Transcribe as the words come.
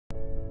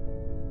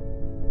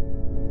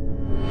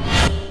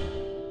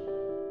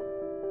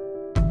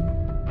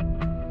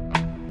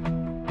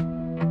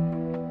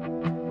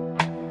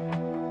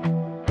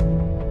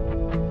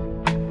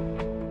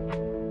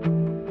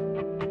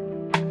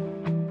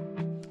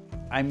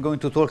I'm going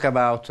to talk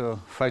about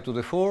 5 to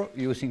the 4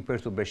 using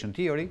perturbation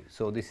theory.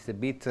 So this is a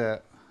bit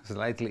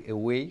slightly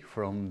away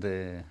from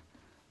the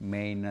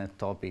main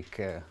topic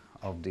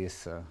of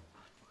this,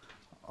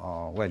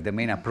 well, the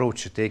main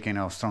approach taken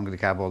of strongly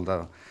coupled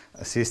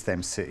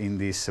systems in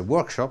this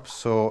workshop.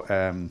 So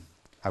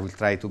I will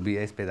try to be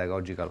as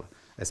pedagogical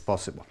as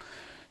possible.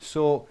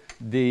 So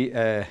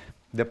the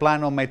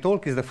plan of my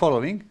talk is the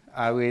following.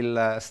 I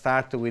will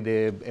start with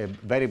a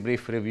very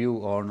brief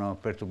review on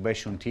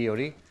perturbation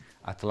theory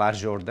at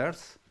large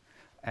orders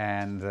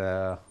and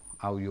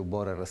how you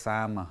borrow a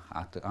sum,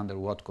 under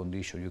what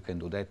condition you can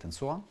do that, and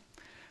so on.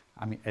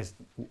 I mean, as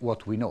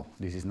what we know,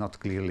 this is not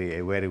clearly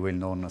a very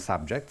well-known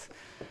subject.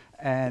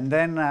 And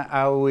then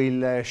I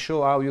will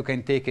show how you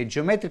can take a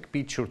geometric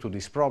picture to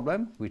this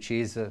problem, which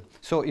is,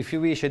 so if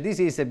you wish, this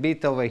is a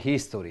bit of a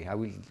history. I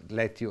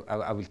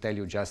will tell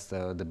you just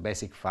the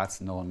basic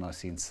facts known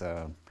since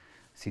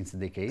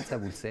decades, I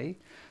would say.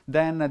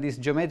 Then this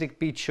geometric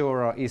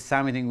picture is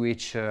something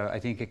which I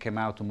think came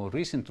out more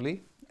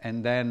recently,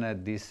 and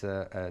then this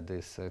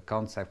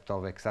concept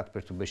of exact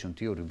perturbation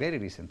theory very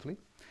recently.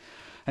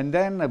 And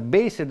then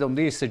based on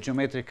this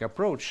geometric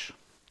approach,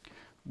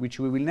 which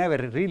we will never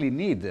really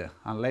need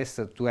unless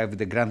to have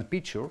the grand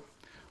picture,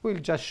 we'll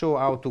just show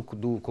how to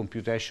do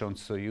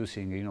computations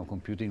using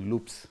computing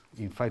loops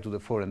in 5 to the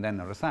 4 and then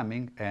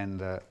resumming,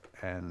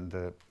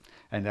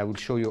 and I will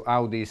show you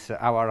how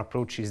our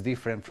approach is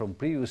different from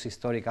previous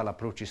historical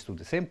approaches to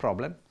the same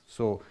problem.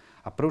 So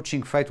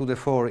approaching 5 to the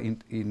 4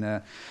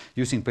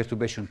 using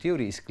perturbation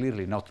theory is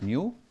clearly not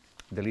new.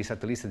 There is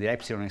at least the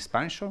epsilon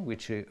expansion,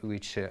 which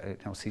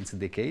since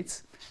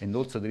decades, and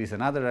also there is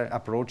another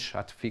approach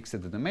at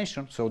fixed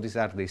dimension. So these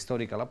are the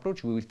historical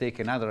approach. We will take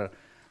another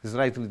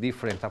slightly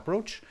different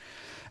approach,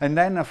 and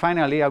then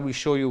finally I will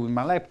show you with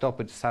my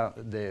laptop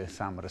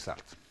some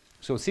results.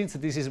 So since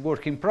this is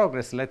work in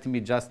progress, let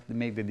me just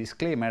make the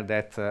disclaimer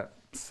that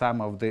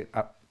some of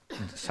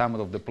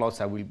the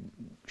plots I will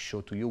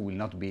show to you will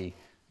not be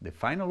the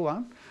final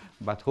one,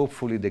 but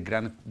hopefully the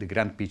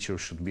grand picture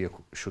should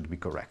be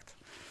correct.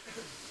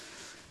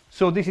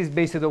 So this is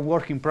based on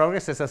work in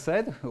progress, as I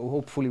said,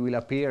 hopefully will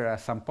appear at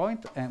some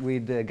point, and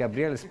with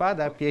Gabriele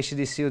Spada,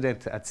 PhD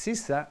student at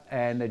SISA,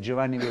 and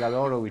Giovanni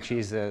Villadoro, which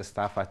is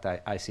staff at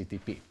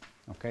ICTP.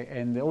 Okay,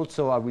 and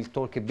also I will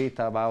talk a bit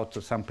about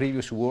some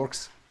previous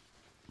works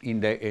in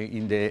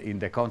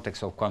the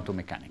context of quantum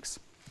mechanics.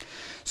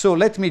 So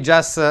let me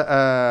just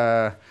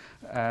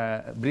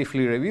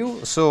briefly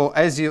review. So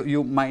as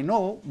you might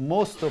know,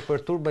 most of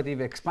perturbative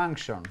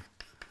expansion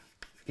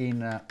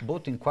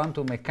both in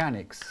quantum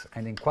mechanics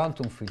and in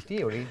quantum field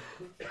theory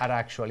are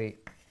actually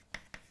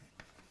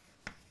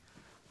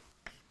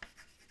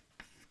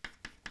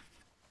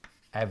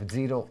have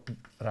zero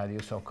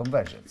radius of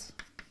convergence.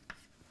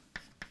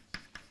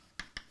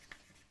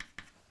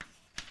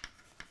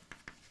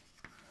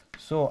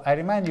 So I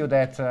remind you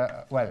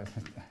that, well,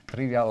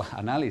 trivial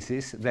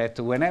analysis, that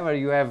whenever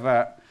you have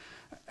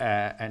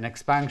an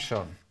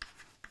expansion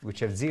which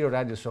has zero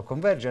radius of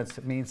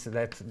convergence, means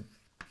that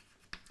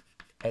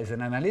as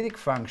an analytic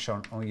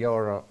function on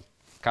your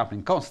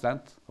coupling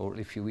constant, or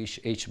if you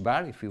wish h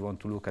bar, if you want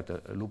to look at a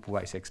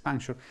loopwise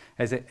expansion,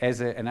 as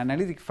an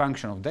analytic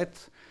function of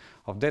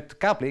that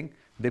coupling,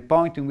 the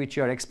point in which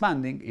you are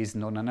expanding is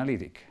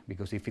non-analytic,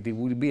 because if it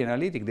will be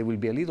analytic, there will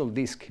be a little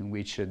disk in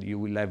which you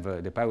will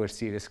have the power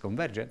series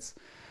convergence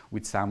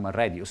with some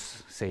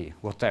radius, say,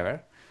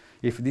 whatever.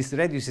 If this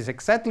radius is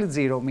exactly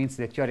 0, means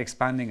that you are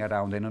expanding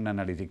around a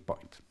non-analytic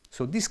point.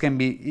 So this can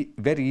be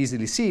very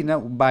easily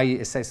seen by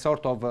a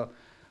sort of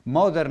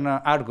modern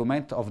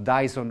argument of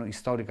Dyson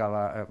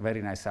historical,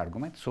 very nice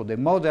argument. So the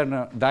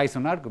modern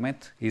Dyson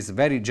argument is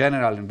very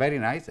general and very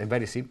nice and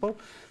very simple.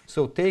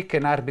 So take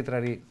an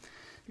arbitrary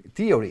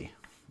theory,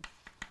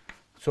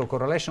 so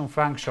correlation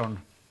function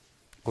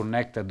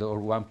connected, or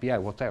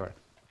 1pi, whatever,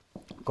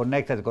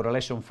 connected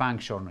correlation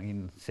function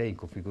in, say,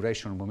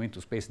 configuration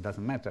momentum space,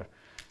 doesn't matter.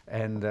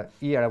 And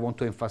here I want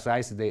to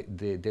emphasize the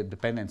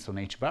dependence on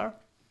h bar.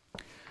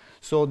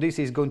 So this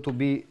is going to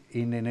be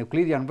in an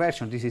Euclidean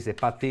version. This is a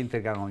path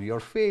integral on your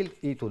field,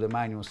 e to the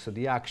minus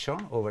the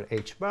action over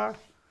h bar,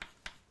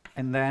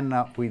 and then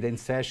with the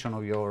insertion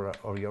of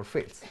your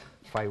fields,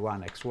 phi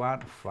 1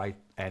 x1, phi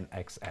n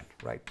xn,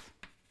 right?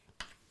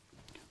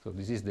 So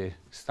this is the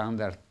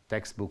standard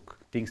textbook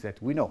things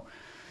that we know.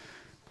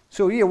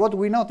 So here, what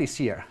we notice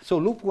here, so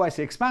loopwise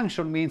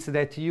expansion means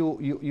that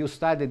you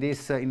study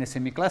this in a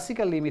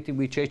semi-classical limit in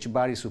which h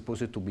bar is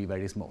supposed to be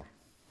very small.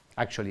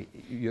 Actually,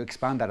 you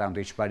expand around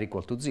h bar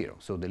equal to 0.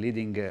 So the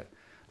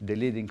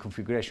leading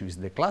configuration is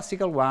the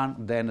classical one,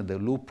 then the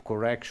loop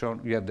correction,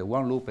 you have the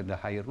one loop and the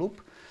higher loop.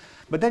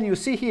 But then you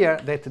see here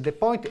that the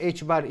point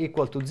h bar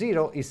equal to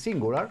 0 is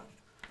singular.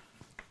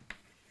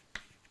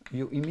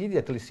 You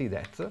immediately see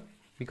that,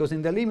 because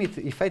in the limit,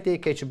 if I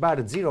take h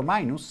bar 0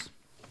 minus,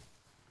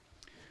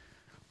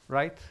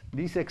 right,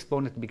 this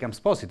exponent becomes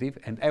positive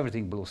and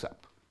everything blows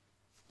up.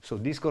 So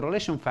this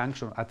correlation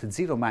function at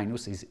 0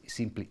 minus is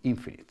simply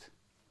infinite.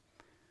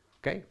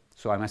 Okay?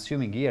 So I'm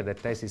assuming here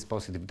that S is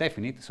positive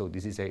definite, so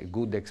this is a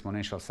good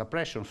exponential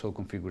suppression, so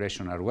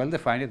configurations are well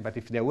defined, but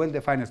if they're well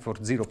defined for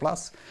 0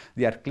 plus,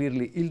 they are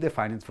clearly ill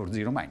defined for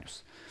 0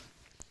 minus.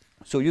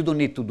 So you don't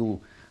need to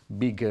do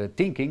big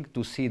thinking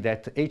to see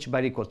that h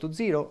bar equal to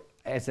 0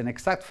 as an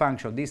exact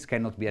function. This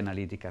cannot be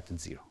analytic at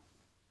 0.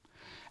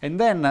 And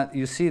then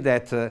you see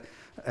that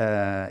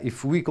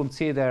if we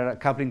consider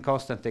coupling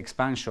constant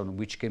expansion,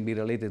 which can be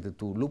related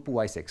to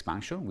loopwise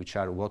expansion, which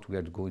are what we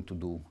are going to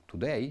do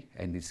today,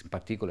 and it's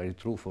particularly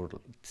true for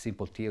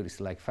simple theories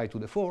like phi to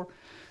the 4,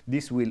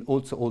 this will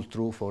also hold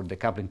true for the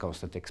coupling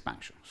constant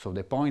expansion. So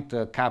the point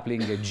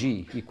coupling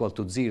G equal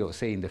to 0,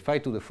 say in the phi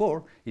to the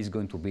 4, is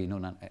going to be a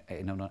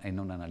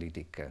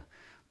non-analytic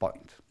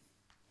point.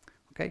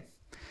 Okay?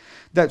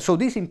 So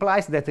this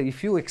implies that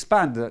if you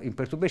expand in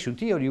perturbation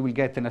theory, you will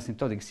get an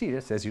asymptotic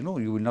series. As you know,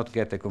 you will not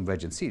get a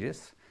convergent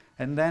series.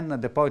 And then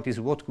the point is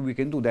what we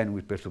can do then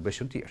with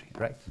perturbation theory,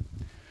 right?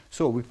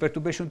 So with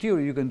perturbation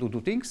theory, you can do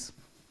two things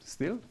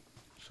still.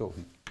 So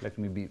let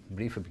me be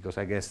brief because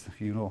I guess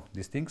you know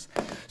these things.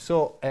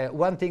 So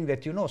one thing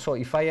that you know, so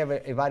if I have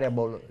a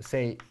variable,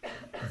 say,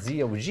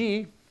 z of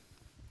g,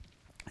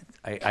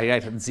 I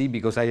write z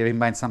because I have in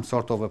mind some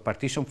sort of a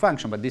partition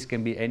function, but this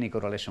can be any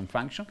correlation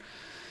function.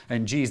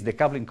 And G is the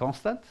coupling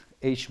constant,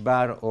 H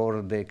bar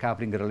or the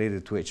coupling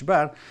related to H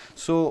bar.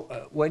 So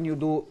when you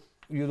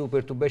do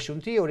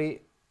perturbation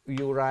theory,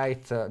 you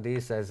write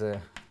this as an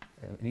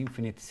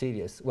infinite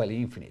series. Well,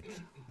 infinite.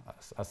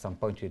 At some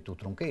point you have to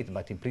truncate,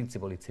 but in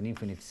principle it's an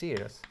infinite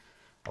series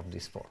of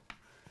this form.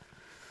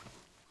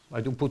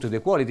 I don't put the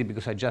equality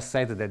because I just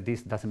said that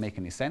this doesn't make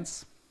any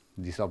sense,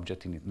 this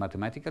object in it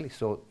mathematically,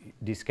 so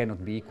this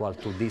cannot be equal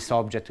to this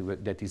object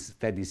that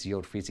is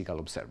your physical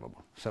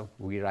observable. So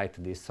we write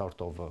this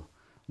sort of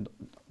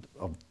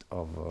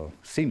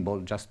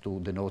symbol just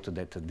to denote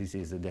that this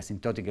is the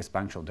asymptotic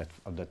expansion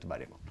of that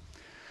variable.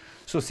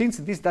 So since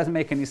this doesn't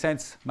make any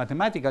sense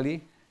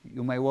mathematically,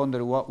 you may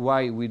wonder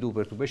why we do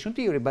perturbation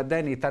theory, but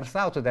then it turns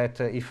out that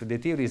if the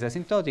theory is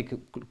asymptotic,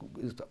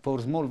 for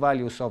small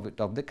values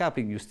of the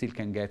coupling, you still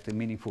can get a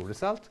meaningful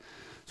result.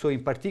 So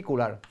in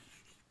particular,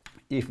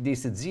 if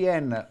this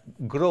Gn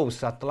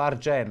grows at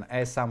large n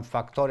as some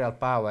factorial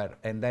power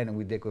and then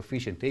with the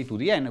coefficient a to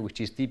the n,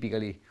 which is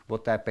typically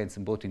what happens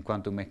both in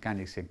quantum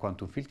mechanics and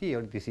quantum field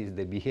theory, this is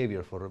the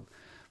behavior for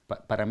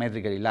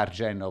parametrically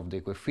large n of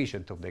the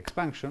coefficient of the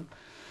expansion.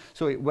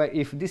 So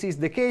if this is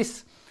the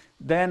case,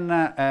 then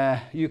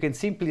you can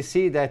simply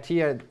see that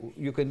here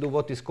you can do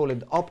what is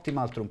called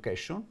optimal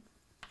truncation.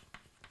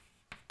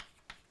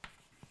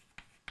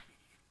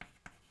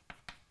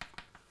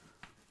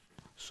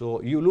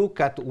 So you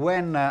look at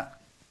when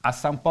at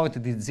some point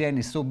the Gn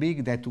is so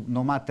big that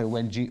no matter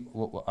when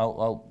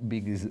how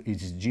big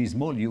is G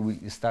small, you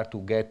will start to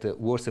get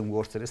worse and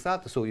worse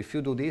results. So if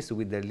you do this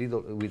with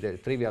the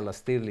trivial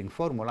Stirling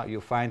formula,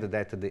 you find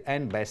that the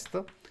n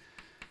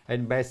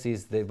best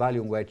is the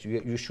value in which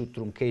you should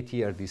truncate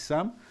here this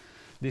sum.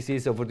 This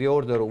is of the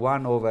order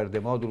 1 over the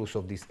modulus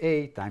of this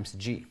A times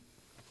G.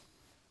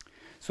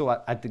 So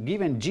at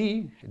given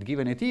G,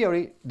 given a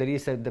theory, there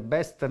is the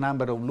best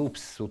number of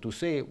loops, so to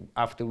say,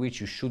 after which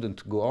you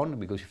shouldn't go on,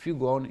 because if you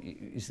go on,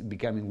 it's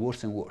becoming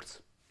worse and worse.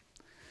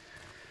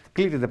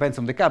 Clearly depends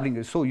on the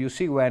coupling. So you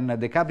see when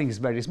the coupling is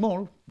very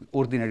small,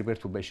 ordinary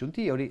perturbation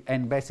theory,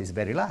 n best is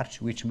very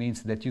large, which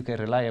means that you can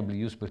reliably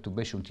use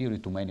perturbation theory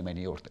to many,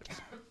 many orders.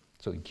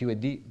 So in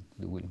QED,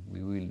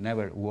 we will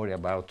never worry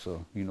about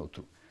the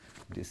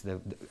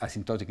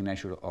asymptotic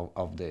nature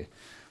of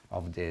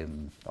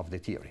the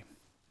theory.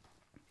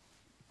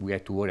 We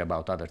have to worry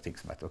about other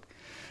things, but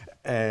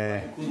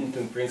okay. Couldn't,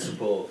 in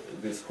principle,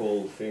 this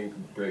whole thing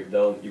break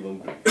down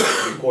even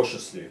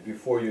precautiously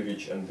before you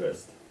reach n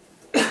best?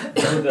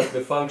 Given that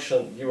the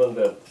function, given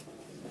that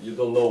you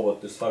don't know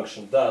what this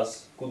function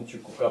does, couldn't you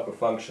cook up a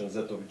function z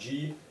of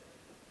g,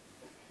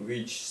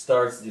 which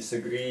starts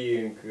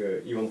disagreeing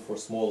even for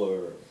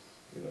smaller,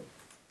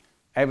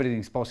 Everything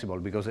is possible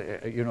because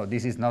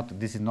this is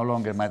no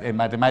longer a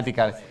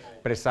mathematical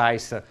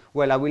precise.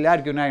 Well, I will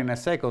argue now in a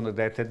second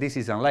that this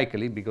is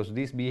unlikely because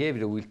this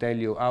behavior will tell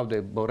you how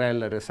the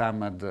Borel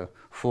resummed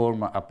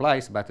form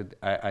applies, but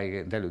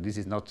I tell you this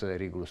is not a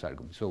rigorous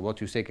argument. So what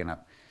you say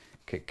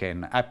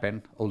can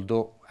happen,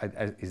 although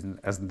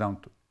has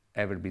not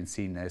ever been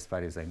seen as far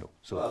as I know.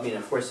 So well, I mean,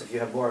 of course, if you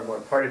have more and more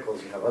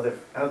particles, you have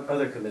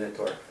other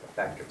combinatoric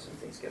factors and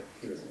things get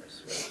even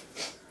worse.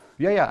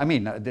 Right? Yeah. I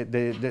mean,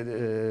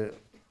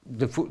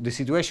 the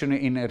situation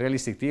in a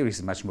realistic theory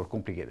is much more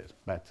complicated,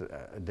 but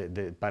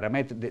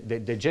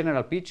the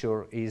general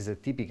picture is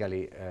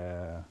typically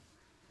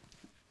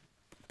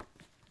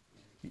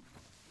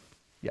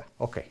yeah.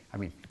 Okay. I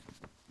mean,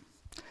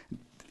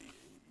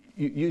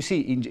 you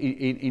see,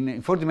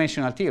 in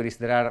four-dimensional theories,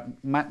 there are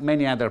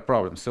many other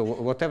problems. So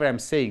whatever I'm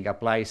saying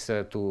applies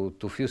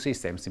to few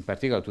systems, in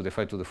particular to the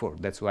phi to the 4.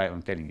 That's why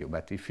I'm telling you.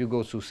 But if you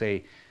go to,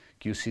 say,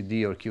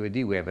 QCD or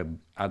QED, we have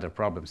other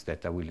problems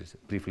that I will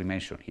briefly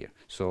mention here.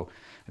 So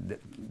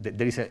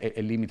there is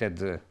a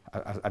limited,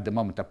 at the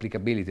moment,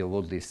 applicability of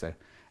all these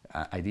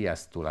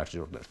ideas to large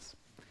orders.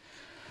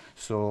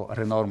 so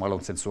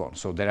renormalons and so on.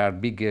 So there are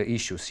big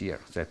issues here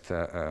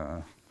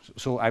that.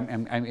 So I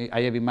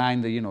have in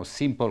mind, you know,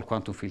 simple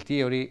quantum field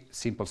theory,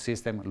 simple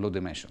system, low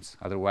dimensions.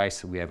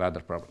 Otherwise, we have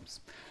other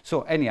problems.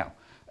 So anyhow,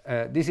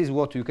 this is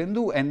what you can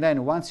do, and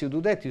then once you do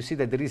that, you see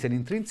that there is an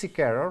intrinsic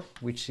error,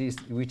 which is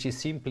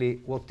simply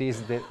what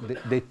is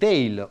the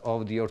tail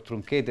of your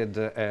truncated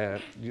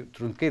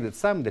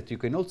sum that you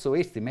can also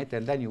estimate,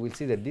 and then you will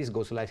see that this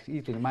goes like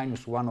e to the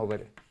minus 1 over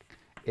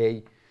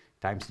a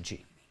times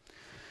g.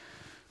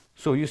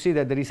 So you see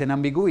that there is an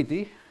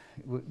ambiguity.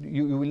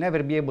 You will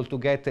never be able to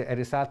get a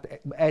result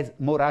as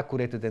more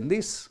accurate than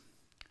this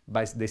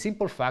by the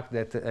simple fact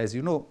that, as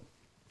you know,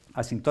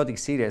 asymptotic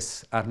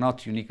series are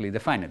not uniquely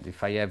defined.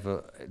 If I have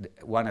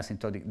one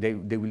asymptotic,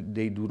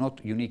 they do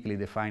not uniquely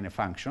define a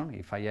function.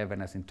 If I have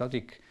an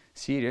asymptotic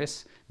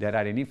series, there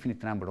are an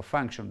infinite number of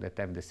functions that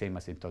have the same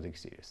asymptotic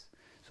series.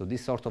 So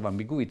this sort of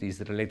ambiguity is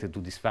related to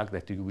this fact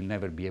that you will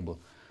never be able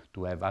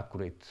to have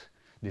accurate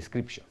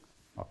description,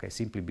 okay,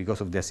 simply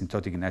because of the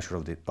asymptotic nature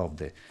of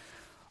the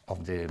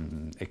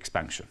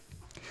expansion.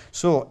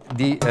 So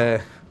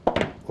the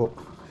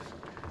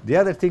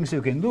other things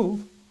you can do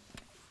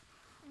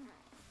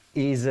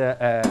is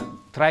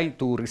try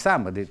to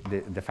resum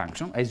the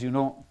function. As you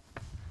know,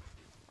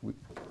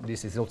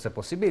 this is also a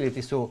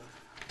possibility. So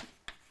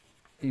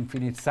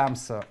infinite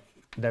sums,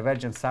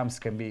 divergent sums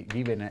can be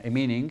given a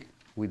meaning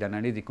with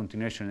analytic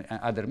continuation and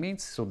other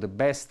means. So the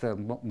best, the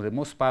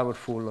most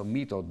powerful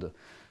method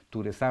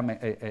to resum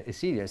a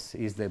series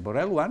is the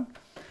Borel one.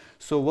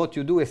 So what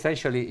you do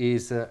essentially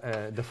is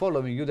the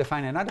following. You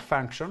define another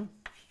function.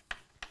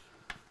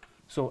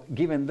 So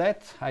given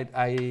that,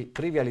 I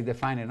trivially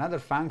define another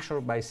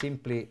function by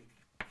simply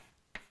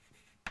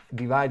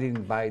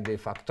dividing by the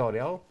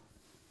factorial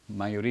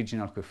my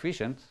original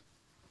coefficient.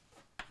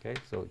 Okay,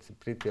 so it's a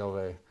pretty of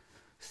a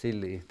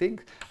silly thing.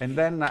 And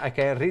then I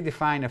can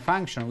redefine a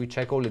function which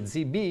I call it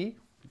zb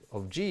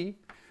of g,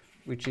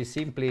 which is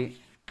simply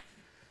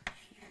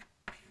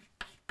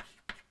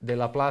the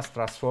Laplace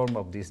transform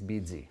of this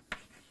bz.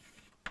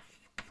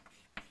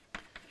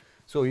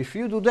 So if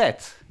you do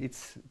that,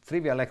 it's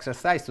trivial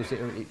exercise to say,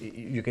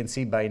 you can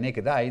see by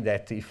naked eye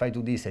that if I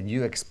do this and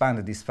you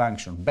expand this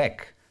function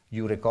back,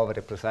 you recover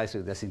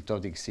precisely the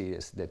asymptotic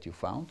series that you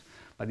found.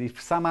 But if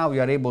somehow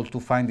you are able to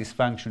find this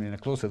function in a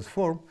closed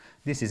form,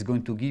 this is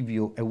going to give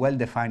you a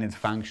well-defined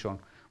function,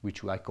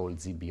 which I call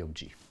zb of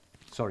g.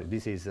 Sorry,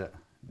 this is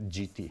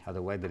gt,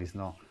 otherwise there is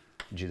no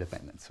g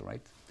dependence,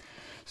 right?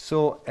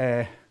 So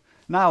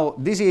now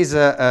this is,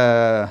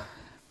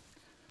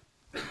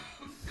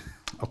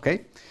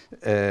 okay.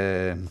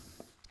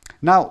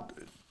 Now,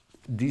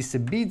 this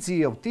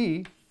bz of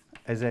t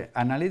as an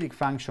analytic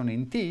function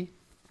in t,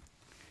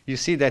 you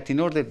see that in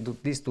order for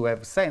this to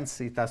have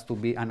sense, it has to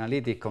be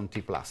analytic on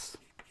t plus,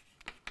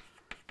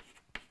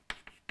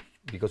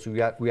 because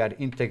we are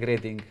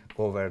integrating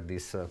over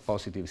this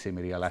positive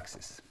semi-real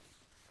axis.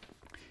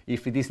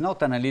 If it is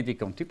not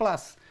analytic on t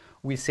plus,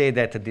 we say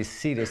that this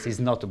series is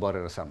not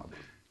Borel summable.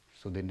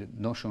 So the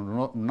notion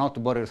of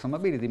not Borel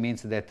summability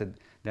means that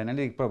the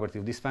analytic property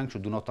of this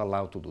function do not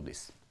allow to do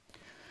this.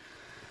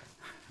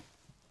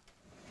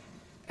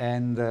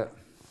 And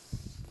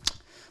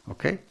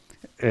okay,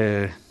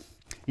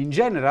 in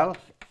general,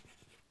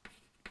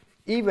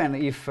 even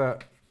if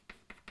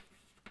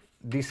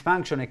this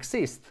function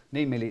exists,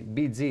 namely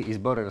bz is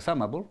Borel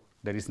summable,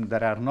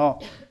 there are no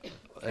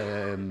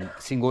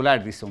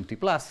singularities on t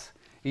plus.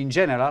 In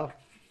general,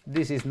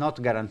 this is not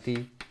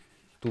guaranteed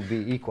to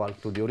be equal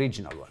to the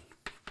original one.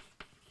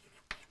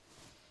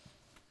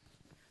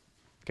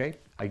 Okay,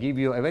 I give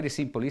you a very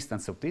simple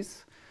instance of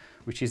this,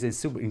 which is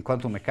in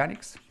quantum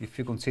mechanics. If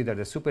you consider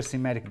the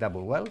supersymmetric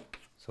double well,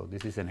 so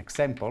this is an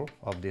example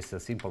of this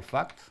simple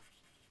fact,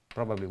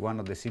 probably one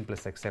of the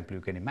simplest examples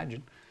you can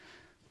imagine,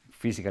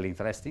 physically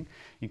interesting.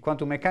 In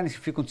quantum mechanics,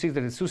 if you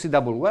consider the SUSY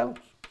double well,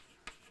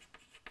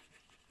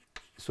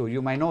 so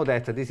you might know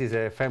that this is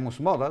a famous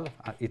model.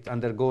 It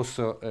undergoes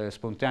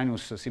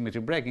spontaneous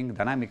symmetry breaking,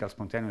 dynamical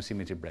spontaneous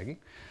symmetry breaking,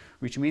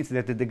 which means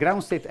that the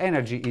ground state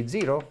energy is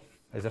 0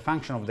 as a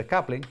function of the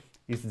coupling,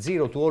 is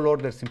 0 to all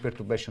orders in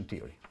perturbation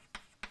theory.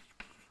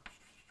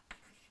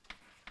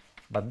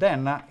 But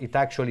then it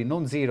actually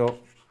non-zero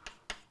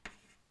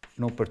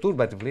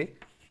non-perturbatively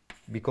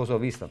because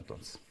of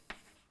instantons.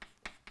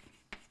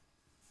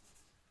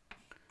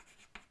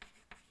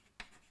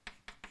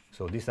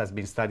 So this has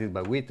been studied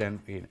by Witten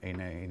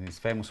in his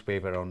famous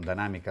paper on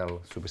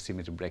dynamical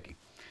supersymmetry breaking.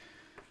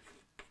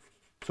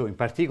 So in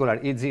particular,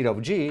 E0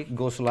 of G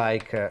goes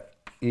like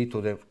e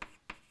to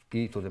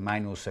the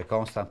minus a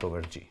constant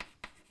over G,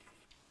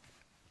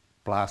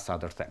 plus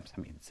other terms.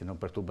 I mean, it's a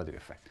non-perturbative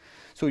effect.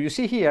 So you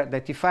see here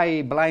that if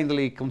I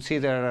blindly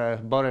consider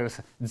Borel,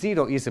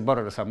 0 is a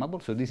Borel summable.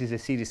 So this is a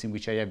series in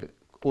which I have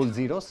all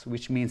zeros,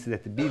 which means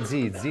that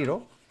Bz is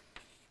 0,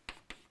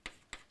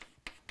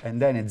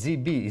 and then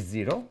ZB is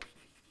 0.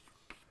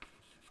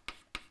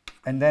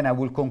 And then I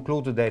will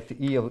conclude that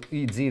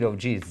E0 of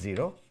G is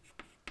 0.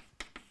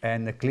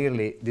 And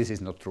clearly this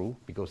is not true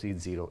because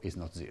E0 is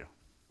not 0.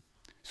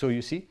 So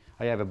you see,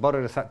 I have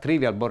a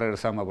trivial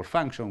Borel-summable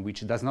function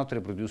which does not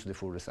reproduce the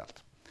full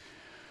result.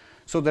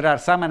 So there are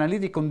some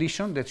analytic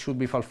conditions that should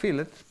be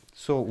fulfilled.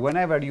 So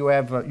whenever you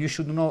have, you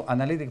should know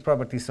analytic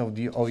properties of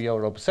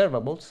your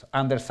observables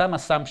under some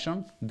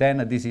assumption,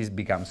 then this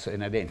becomes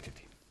an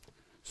identity.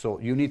 So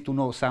you need to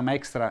know some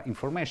extra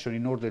information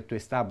in order to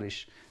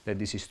establish that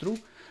this is true.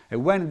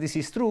 And when this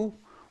is true,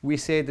 we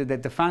say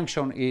that the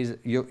function is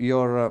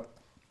your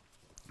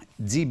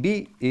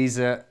ZB is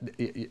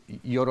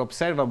your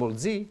observable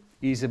Z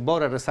is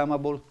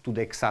Borel-resummable to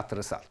the exact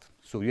result.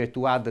 So you have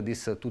to add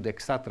this to the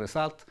exact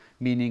result,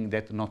 meaning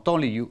that not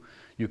only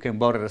you can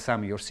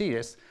Borel-resum your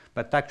series,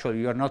 but actually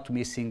you are not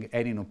missing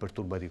any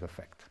non-perturbative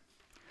effect.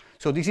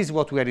 So this is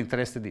what we are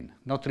interested in,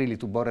 not really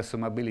to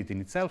Borel-summability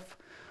in itself,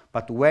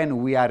 but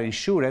when we are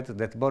ensured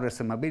that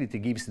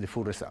Borel-summability gives the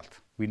full result,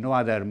 with no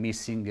other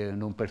missing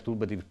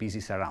non-perturbative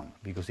pieces around.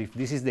 Because if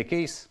this is the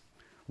case,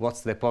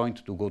 what's the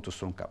point to go to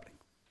strong coupling?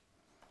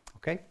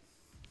 Okay?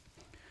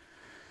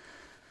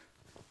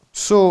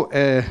 So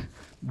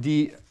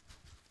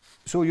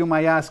so you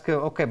might ask,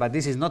 okay, but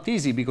this is not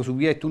easy because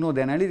we have to know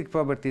the analytic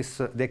properties,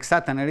 the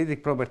exact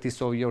analytic properties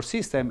of your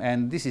system,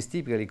 and this is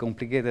typically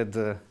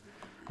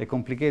a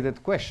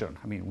complicated question.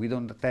 I mean, we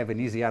don't have an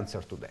easy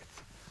answer to that.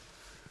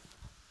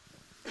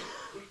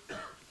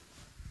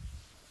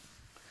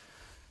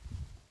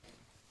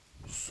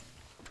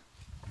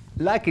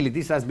 Luckily,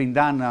 this has been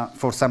done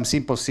for some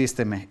simple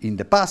system in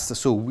the past,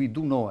 so we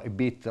do know a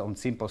bit on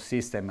simple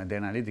system the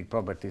analytic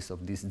properties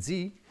of this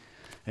Z.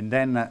 And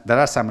then there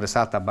are some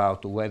results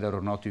about whether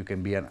or not you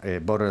can be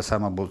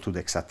Borel-summable to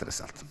the exact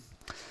result.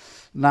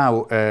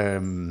 Now,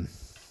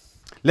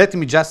 let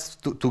me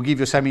just, to give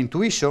you some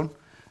intuition,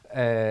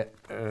 tell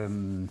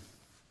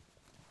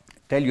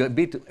you a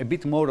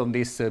bit more on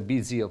this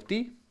BZ of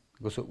T.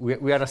 Because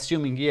we are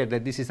assuming here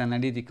that this is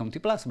analytic on T+,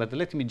 but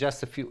let me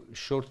just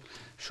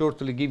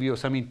shortly give you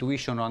some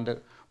intuition on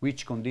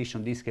which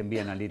condition this can be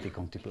analytic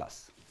on T+,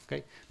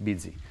 okay,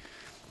 BZ.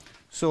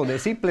 So the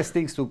simplest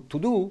things to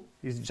do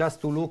is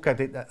just to look at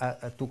it,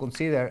 to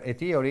consider a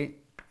theory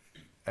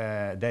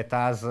that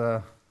has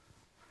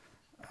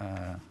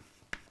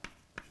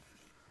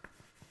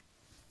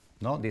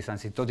this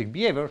asymptotic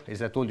behavior.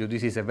 As I told you,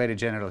 this is a very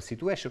general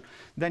situation.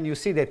 Then you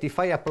see that if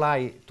I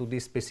apply to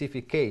this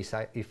specific case,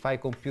 if I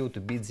compute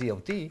BZ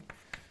of T,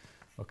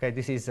 okay,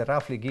 this is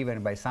roughly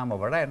given by sum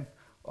over n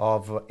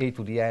of a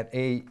to the n,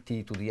 a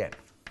t to the n.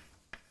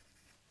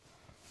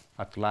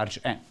 At large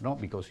n, no?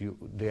 Because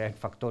the n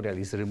factorial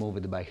is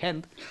removed by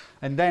hand.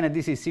 And then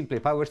this is simply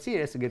power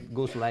series, it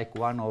goes like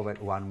 1 over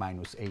 1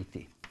 minus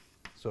at.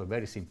 So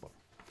very simple.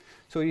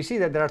 So you see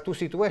that there are two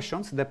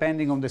situations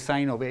depending on the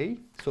sign of A.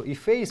 So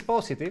if A is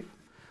positive,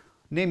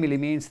 namely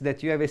means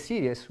that you have a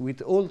series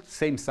with all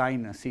same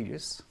sign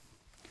series.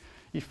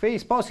 If A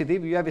is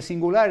positive, you have a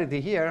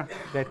singularity here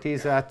that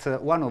is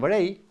at 1 over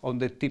A on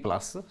the T+.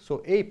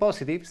 So A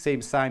positive,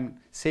 same sign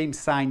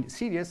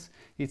series,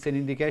 it's an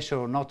indication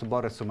of not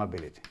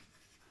Borel-summability.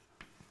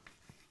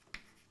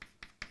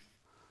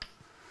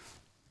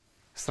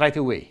 Straight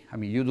away. I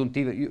mean, you don't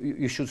even,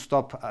 you should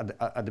stop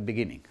at the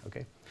beginning,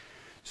 okay?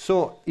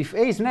 So if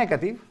A is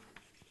negative,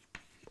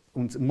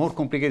 in more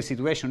complicated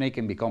situation, A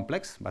can be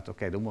complex, but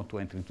okay, I don't want to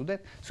enter into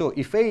that. So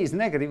if A is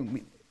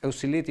negative,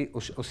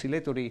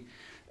 oscillatory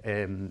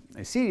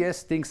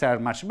series, things are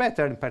much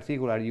better. In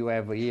particular, you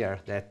have here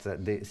that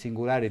the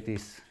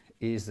singularities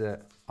is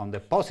on the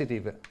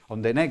positive,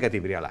 on the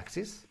negative real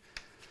axis.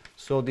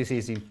 So this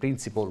is in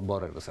principle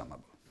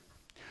Borel-summable.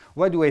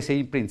 Why do I say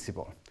in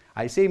principle?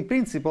 I say in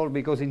principle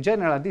because in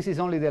general this is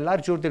only the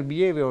large order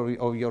behavior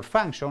of your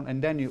function, and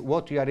then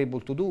what you are able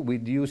to do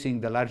with using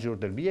the large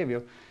order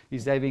behavior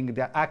is having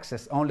the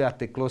access only at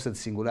the closed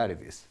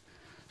singularities.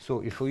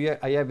 So if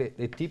I have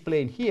a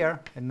T-plane here,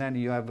 and then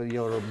you have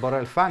your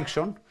Borel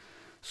function,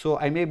 so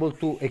I'm able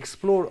to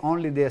explore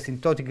only the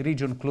asymptotic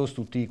region close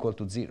to T equal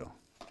to 0.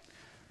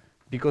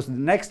 Because the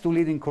next to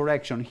leading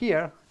correction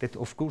here, that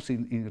of course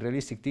in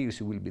realistic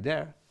theories will be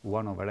there,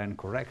 1 over n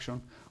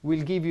correction,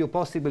 will give you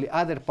possibly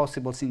other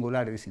possible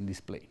singularities in this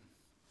plane.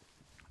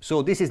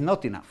 So this is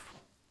not enough.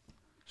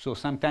 So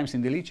sometimes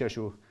in the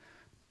literature,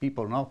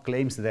 people now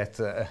claims that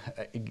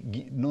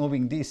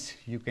knowing this,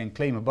 you can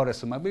claim a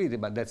Borel-summability,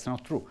 but that's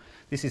not true.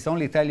 This is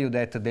only tell you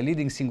that the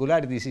leading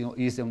singularity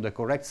is on the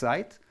correct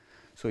side,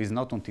 so it's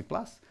not on T+,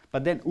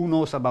 but then who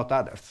knows about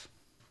others,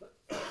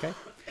 okay?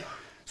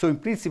 So in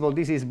principle,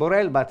 this is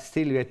Borel, but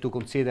still you have to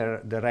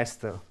consider the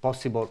rest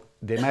possible,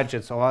 the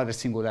emergence of other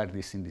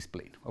singularities in this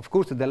plane. Of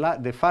course,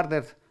 the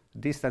farther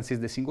distance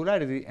is the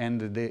singularity,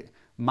 and the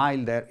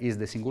milder is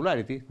the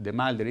singularity. The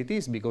milder it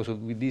is, because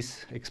with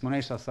this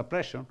exponential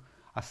suppression,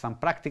 at some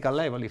practical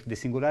level, if the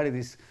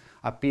singularities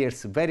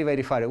appears very,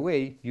 very far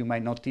away, you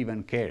might not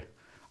even care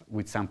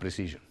with some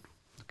precision.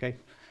 Okay?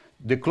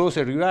 The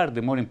closer you are,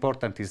 the more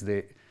important is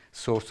the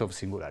source of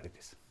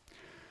singularities.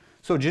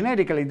 So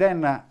generically,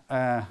 then,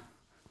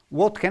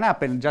 what can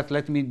happen, just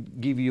let me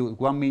give you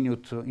 1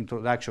 minute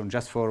introduction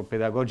just for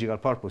pedagogical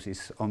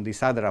purposes on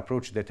this other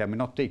approach that I'm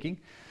not taking.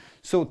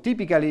 So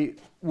typically,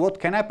 what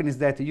can happen is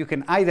that you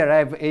can either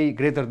have A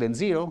greater than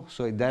 0,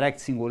 so a direct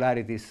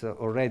singularity is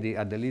already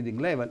at the leading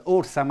level,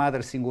 or some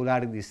other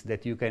singularities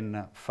that you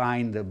can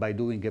find by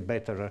doing a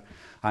better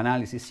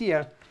analysis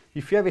here.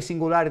 If you have a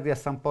singularity at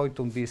some point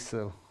on this,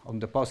 on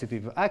the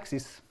positive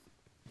axis,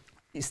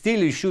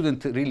 still you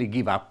shouldn't really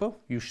give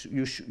up.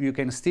 You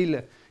can still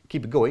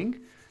keep going,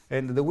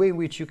 and the way in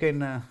which you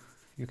can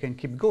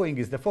keep going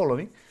is the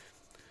following.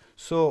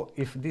 So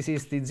if this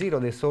is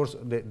T0, the source,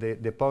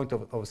 the point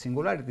of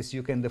singularities,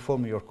 you can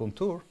deform your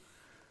contour,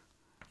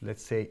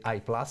 let's say I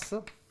plus,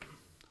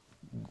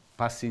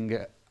 passing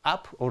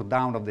up or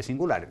down of the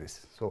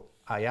singularities. So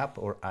I up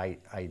or I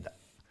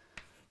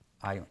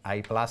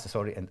plus,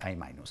 sorry, and I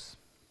minus.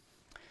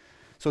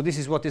 So this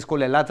is what is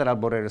called a lateral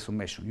Borel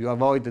summation. You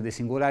avoid the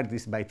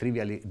singularities by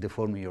trivially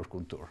deforming your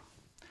contour.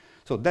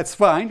 So that's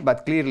fine,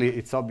 but clearly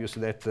it's obvious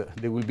that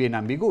there will be an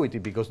ambiguity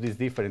because this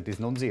difference is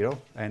non-zero,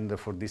 and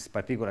for this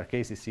particular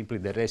case it's simply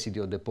the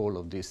residue of the pole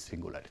of this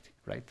singularity,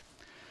 right?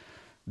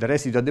 The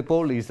residue of the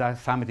pole is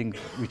something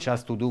which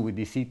has to do with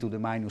the c to the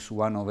minus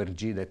 1 over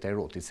g that I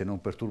wrote. It's a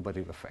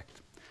non-perturbative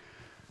effect.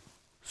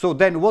 So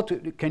then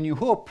what can you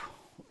hope?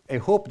 A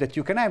hope that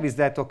you can have is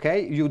that,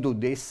 okay, you do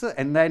this,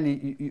 and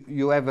then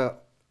you have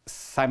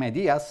some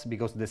ideas,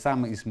 because the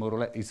sum is more or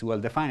less is well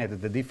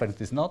defined, the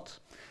difference is not.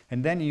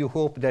 And then you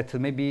hope that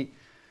maybe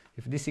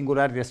if this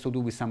singularity has to do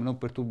with some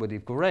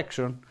non-perturbative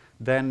correction,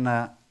 then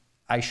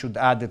I should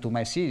add to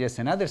my series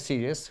another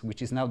series,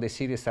 which is now the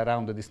series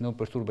around this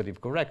non-perturbative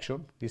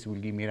correction. This will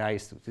give me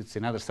rise to it's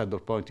another saddle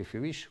point, if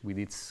you wish, with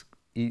its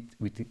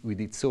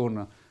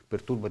own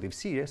perturbative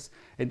series.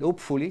 And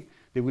hopefully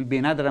there will be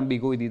another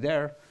ambiguity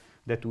there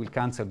that will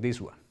cancel this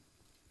one.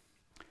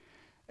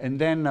 And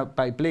then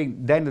by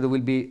playing, then there will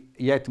be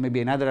yet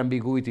maybe another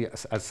ambiguity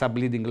at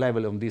subleading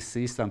level on this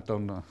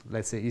instanton,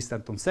 let's say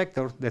instanton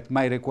sector, that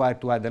might require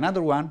to add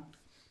another one.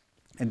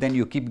 And then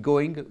you keep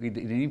going with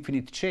an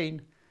infinite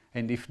chain.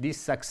 And if this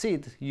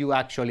succeeds, you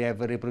actually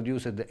have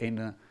reproduced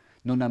a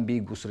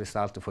non-ambiguous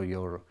result for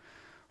your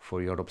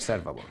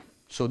observable.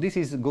 So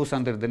this goes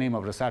under the name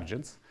of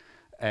resurgence.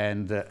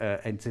 And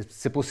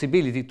it's a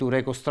possibility to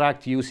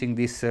reconstruct using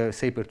this,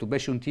 say,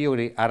 perturbation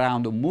theory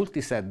around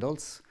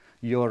multi-saddles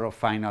your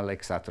final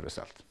exact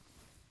result.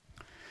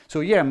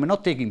 So here I'm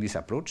not taking this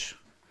approach.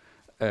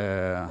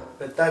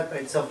 But that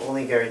itself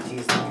only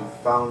guarantees that you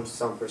found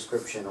some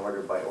prescription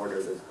order by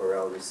order that's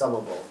Borel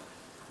resummable.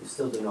 You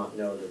still do not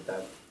know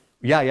that.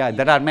 Yeah,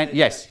 there are many.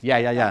 Yes,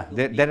 yeah.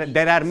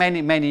 There are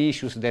many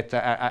issues that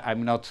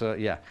I'm not.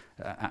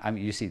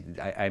 You see,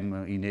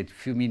 I'm in a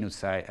few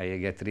minutes. I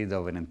get rid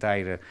of an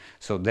entire.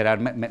 So there are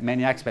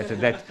many aspects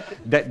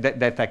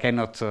that I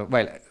cannot.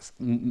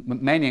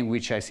 Many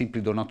which I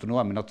simply do not know.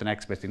 I'm not an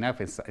expert enough,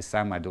 and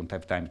some I don't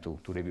have time to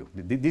review.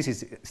 This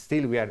is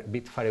still we are a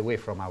bit far away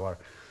from our.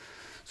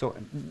 So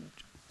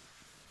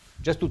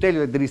just to tell you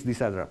that there is this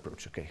other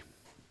approach. Okay.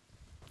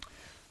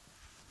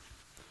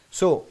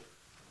 So.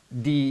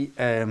 The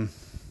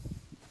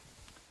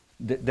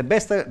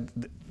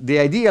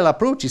ideal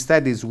approach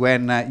instead is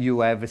when you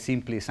have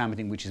simply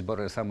something which is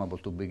Borel summable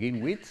to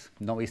begin with,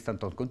 no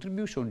instanton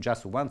contribution,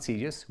 just one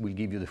series will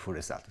give you the full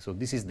result. So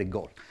this is the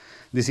goal.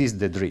 This is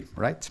the dream,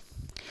 right?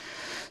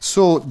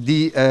 So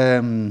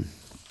in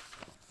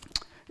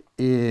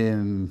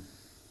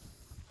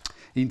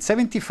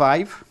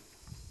 75,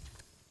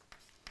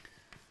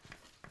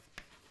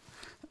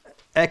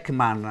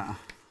 Ekman,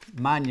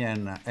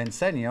 Magnen, and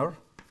Senior,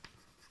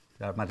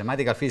 they are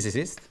mathematical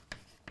physicists,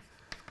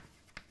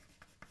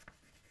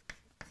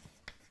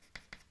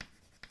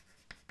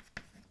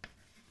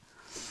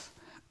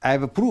 I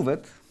have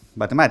proved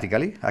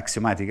mathematically,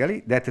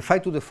 axiomatically, that the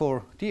 5 to the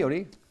 4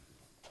 theory,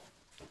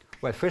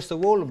 well, first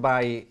of all,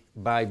 by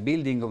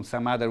building on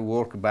some other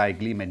work by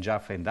Gleim and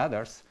Jaffe and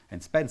others,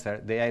 and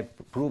Spencer, they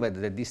have proved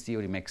that this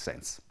theory makes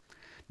sense,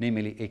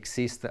 namely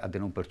exists at the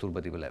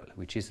non-perturbative level,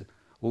 which is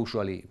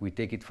usually we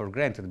take it for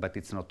granted, but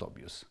it's not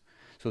obvious.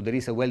 So there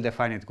is a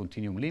well-defined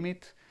continuum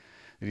limit.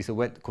 There is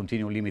a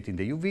continuum limit in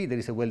the UV. There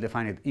is a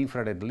well-defined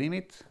infrared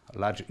limit, a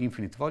large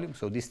infinite volume.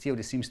 So this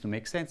theory seems to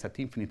make sense at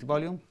infinite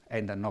volume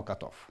and at no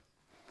cutoff.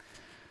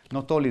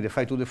 Not only the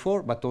 5 to the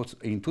 4, but also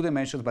in 2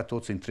 dimensions, but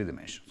also in 3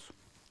 dimensions.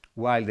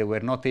 While they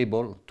were not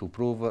able to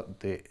prove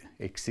the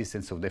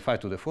existence of the 5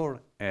 to the 4,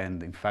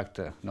 and in fact,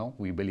 no,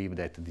 we believe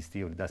that this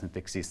theory doesn't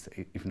exist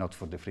if not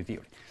for the free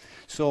theory.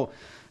 So.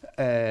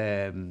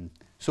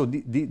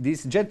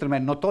 These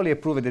gentlemen not only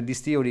proved that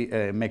this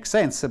theory makes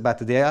sense,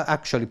 but they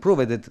actually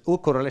proved that all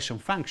correlation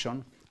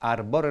functions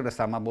are Borel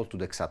resummable to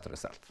the exact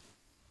result.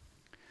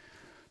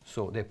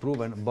 So they've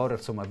proven Borel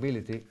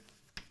summability.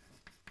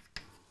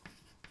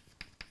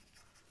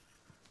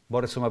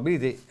 Borel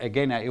summability,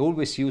 again, I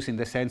always use in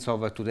the sense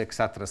of to the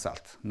exact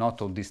result,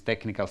 not on this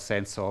technical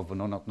sense of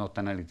not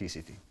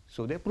analyticity.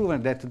 So they've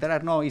proven that there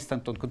are no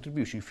instanton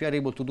contributions. If you are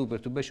able to do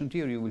perturbation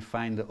theory, you will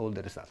find all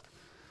the results.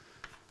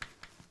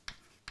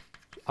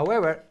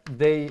 However,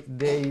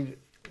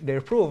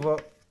 their proof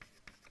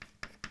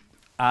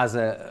has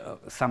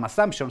some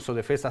assumptions. So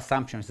the first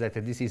assumption is that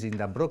this is in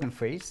the broken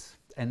phase.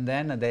 and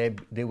then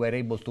they were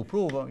able to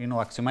prove, you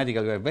know,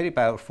 axiomatically they are very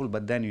powerful,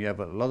 but then you have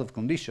a lot of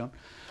conditions.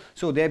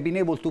 So they have been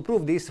able to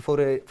prove this for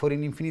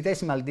an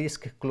infinitesimal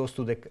disk close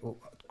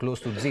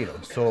to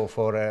 0. So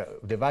for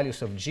the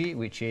values of G,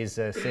 which is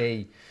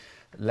say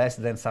less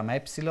than some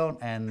epsilon,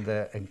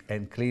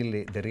 and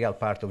clearly the real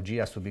part of G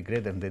has to be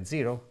greater than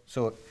 0.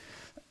 So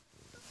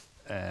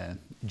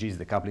G is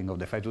the coupling of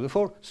the 5 to the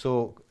 4.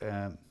 So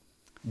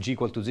G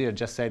equal to 0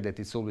 just said that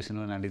it's always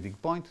an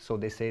analytic point. So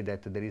they say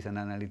that there is an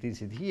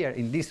analyticity here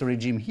in this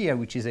regime here,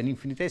 which is an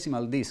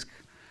infinitesimal disk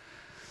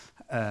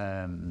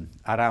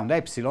around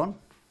epsilon,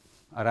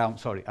 around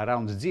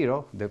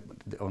 0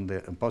 on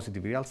the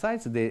positive real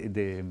sides.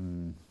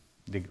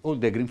 All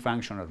the green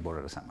functions are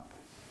Borel summable.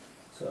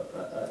 So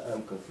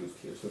I'm confused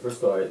here. So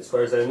first of all, as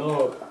far as I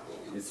know,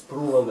 it's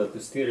proven that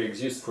this theory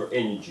exists for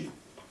any G.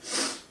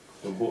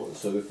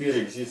 So the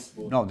theory exists.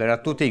 No, there are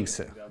two things.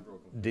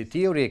 The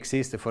theory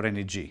exists for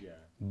any G. Yeah.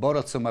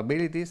 Borel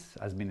summability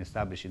has been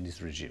established in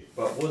this regime.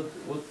 But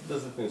what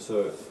does it mean?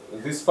 So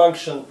this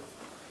function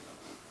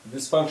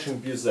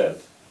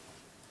Bz,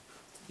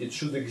 it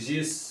should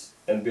exist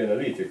and be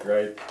analytic,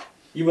 right?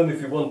 Even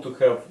if you want to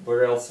have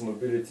Borel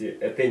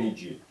summability at any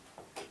G,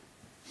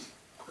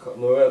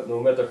 no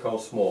matter how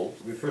small,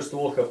 we first of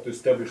all have to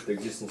establish the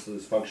existence of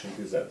this function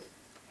Bz.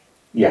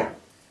 Yeah.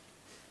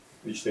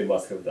 Which they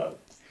must have done.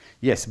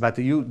 Yes, but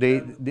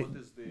they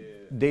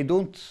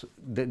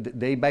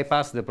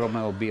bypass the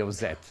problem of B of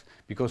Z,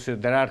 because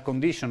there are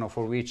conditions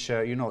for which,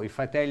 you know, if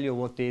I tell you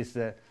what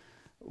are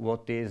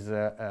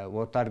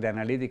the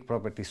analytic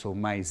properties of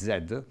my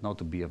Z,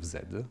 not B of Z,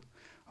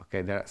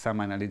 okay, there are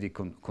some analytic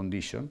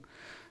condition,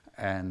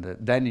 and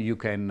then you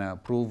can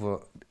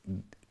prove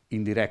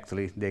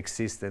indirectly the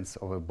existence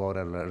of a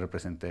Borel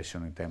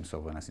representation in terms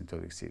of an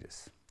asymptotic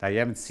series. I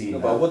haven't seen. No,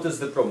 but what is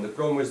the problem? The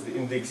problem is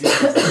in the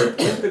existence of that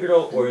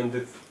integral, or in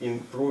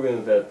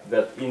proving that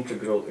that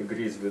integral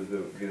agrees with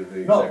the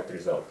exact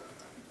result,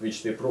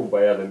 which they prove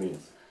by other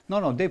means.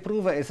 No, they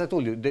prove, as I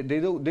told you, they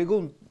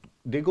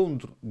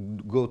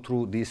don't go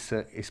through this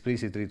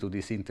explicitly to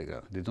this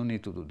integral. They don't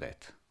need to do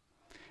that.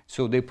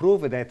 So they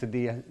prove that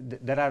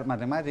there are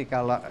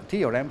mathematical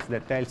theorems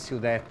that tells you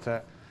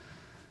that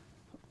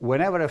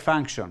whenever a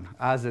function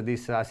has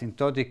this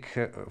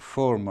asymptotic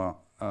form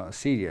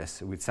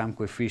series with some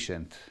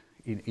coefficient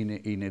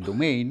in a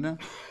domain,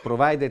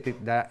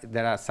 provided that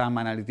there are some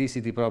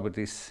analyticity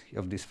properties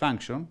of this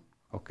function,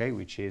 okay,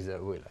 which is,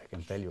 well, I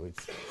can tell you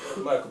it's...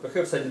 Marco,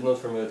 perhaps I did not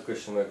formulate the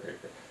question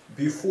correctly.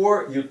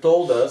 Before you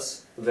told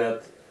us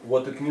that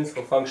what it means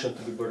for function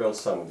to be Borel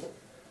summable.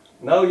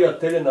 Now you are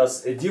telling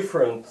us a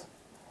different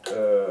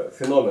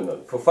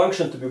phenomenon. For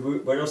function to be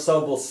Borel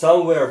summable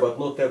somewhere but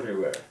not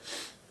everywhere.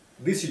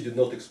 This you did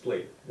not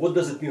explain. What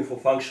does it mean for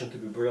function to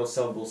be Borel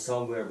summable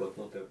somewhere but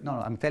not everywhere?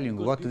 No, I'm telling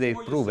you what they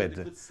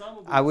proved.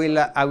 I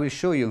will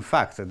show you in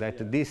fact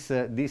that this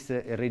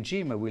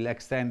regime will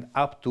extend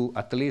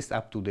at least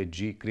up to the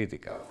G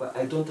critical. But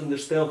I don't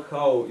understand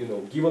how, you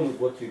know, given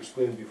what you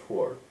explained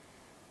before,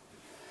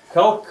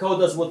 how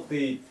does what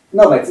they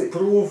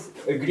prove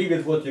agree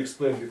with what you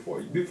explained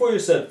before? Before you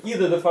said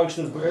either the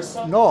function is Borel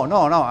summable.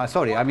 No.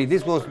 Sorry. I mean,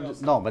 this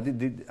was no. But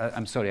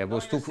I'm sorry.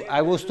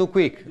 I was too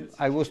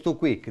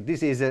quick.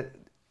 This is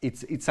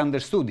it's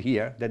understood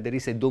here that there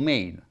is a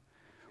domain,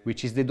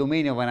 which is the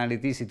domain of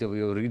analyticity of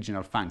the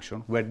original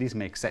function, where this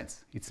makes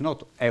sense. It's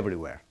not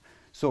everywhere.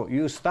 So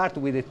you start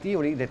with a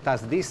theory that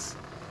has this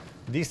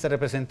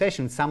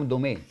representation in some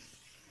domain.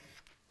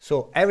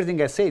 So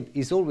everything I said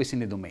is always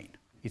in a domain.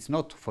 It's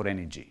not for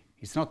any G.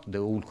 It's not the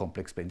whole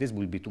complex plane. This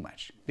will be too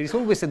much. There is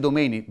always a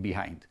domain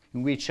behind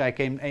in which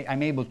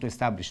I'm able to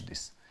establish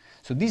this.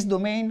 So this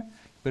domain,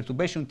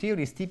 perturbation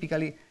theory, is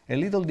typically a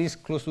little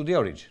disk close to the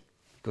origin,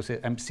 because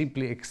I'm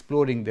simply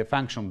exploring the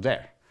function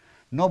there.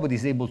 Nobody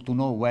is able to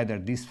know whether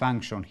this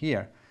function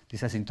here,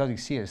 this asymptotic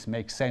series,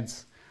 makes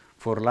sense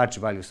for large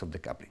values of the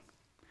coupling.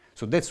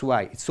 So that's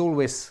why it's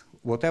always,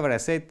 whatever I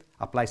said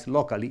applies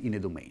locally in a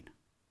domain.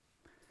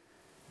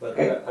 But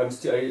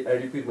I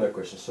repeat my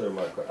question. Sorry,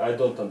 Marco. I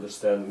don't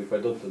understand. If I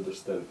don't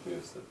understand,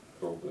 means that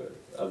probably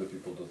other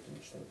people don't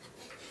understand.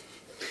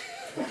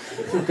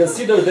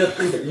 Consider that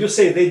integral. You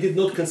say they did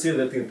not consider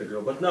that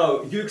integral, but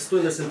now you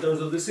explain us in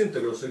terms of this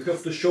integral. So you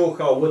have to show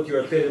how what you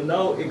are telling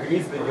now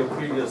agrees with your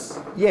previous.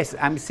 Yes,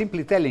 I'm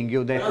simply telling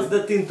you that. Does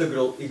that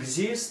integral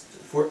exist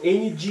for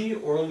any G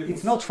or only?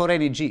 It's not for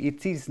any G.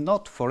 It is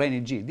not for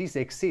any G. This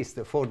exists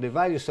for the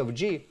values of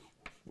G.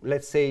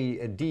 Let's say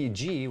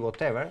dg,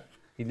 whatever.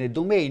 In a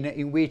domain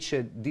in which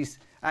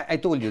I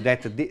told you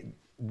that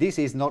this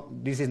is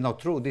not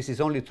true. This is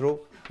only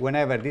true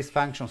whenever this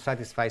function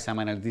satisfies some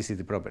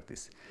analyticity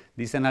properties.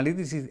 These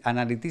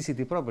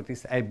analyticity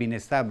properties have been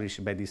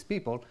established by these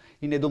people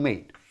in a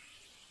domain.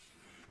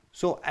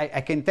 So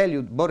I can tell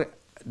you,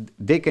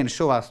 they can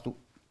show us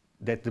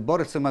that the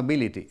Borel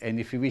summability,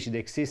 and if you wish, the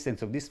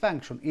existence of this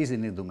function is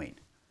in a domain.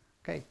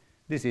 Okay,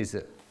 this is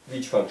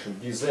which function?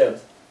 Bz.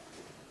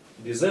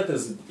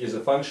 Bz is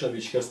a function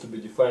which has to be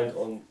defined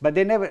on. But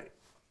they never.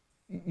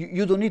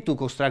 you don't need to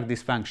construct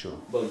this function.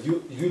 Well,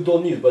 you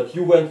don't need, but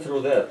you went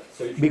through that.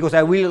 So if because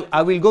I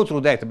will go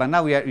through that, but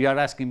now you are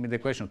asking me the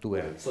question too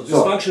early. So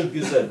this function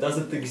Bz, does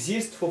it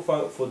exist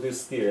for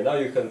this theory? Now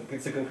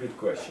it's a concrete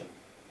question.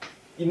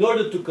 In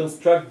order to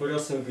construct Borel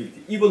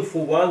summability, even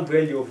for one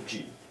value of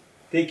G,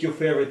 take your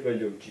favorite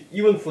value of G,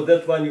 even for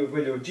that one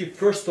value of G,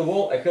 first of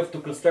all, I have to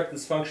construct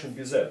this function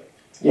Bz.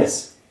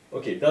 Yes.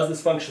 Okay, does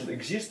this function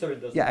exist or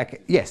it doesn't? Yeah,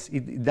 yes,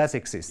 it does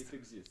exist.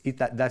 It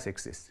does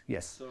exist,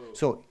 yes.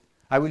 So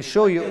I will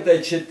show you.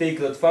 I should take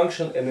that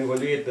function and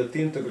evaluate that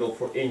integral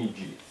for any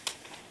G.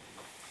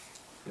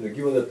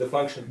 Given that the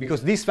function.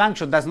 Because this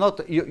function does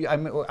not,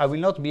 I will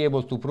not be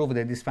able to prove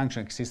that this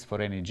function exists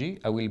for any G.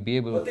 I will be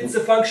able. But it's a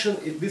function.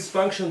 This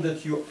function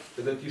that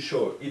you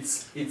show.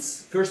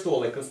 It's first of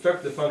all, I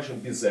construct the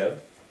function Bz.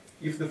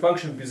 If the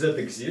function Bz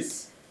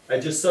exists, I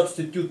just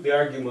substitute the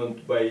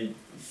argument by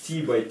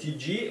t by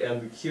tg,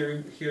 and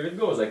here it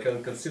goes. I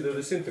can consider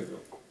this integral.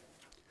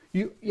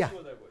 You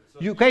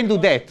can do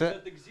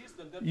that.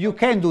 You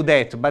can do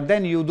that, but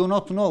then you do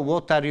not know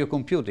what are you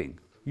computing.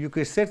 You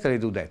can certainly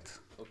do that.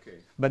 Okay.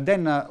 But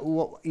then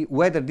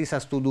whether this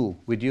has to do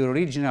with your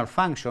original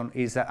function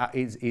is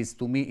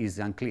to me is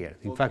unclear.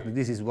 In fact,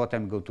 this is what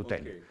I'm going to tell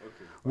you.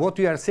 Okay. What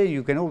you are saying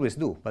you can always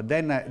do, but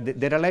then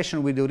the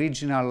relation with the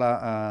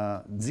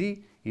original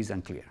z is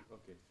unclear.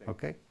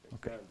 Okay.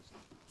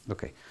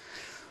 Okay.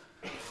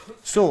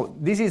 So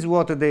this is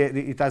what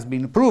it has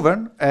been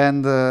proven,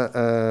 and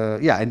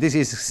yeah, and this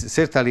is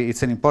certainly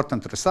it's an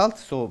important result.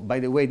 So by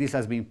the way, this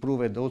has been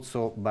proved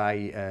also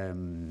by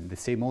the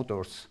same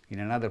authors in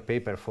another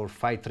paper for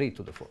phi 3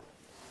 to the 4.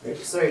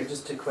 Sorry,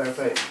 just to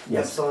clarify,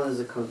 yes. Epsilon is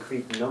a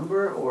concrete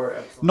number, or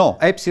epsilon? No,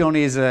 epsilon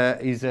is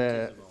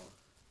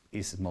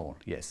small.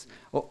 Yes.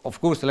 Of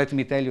course, let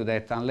me tell you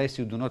that unless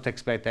you do not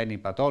expect any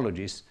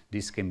pathologies,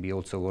 this can be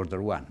also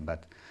order 1,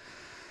 but.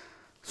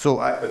 So,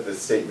 but the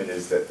statement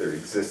is that there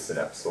exists an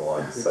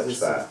epsilon such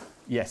that.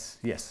 Yes,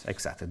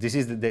 exactly. This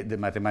is the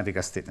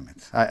mathematical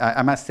statement.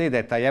 I must say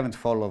that I haven't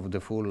followed the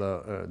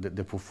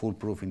full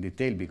proof in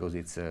detail because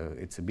it's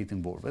a bit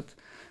involved.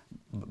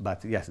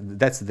 But yes,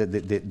 that's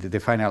the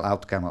final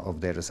outcome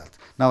of the result.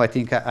 Now I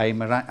think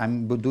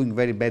I'm doing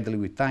very badly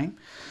with time.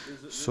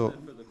 So,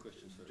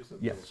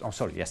 yes. Oh,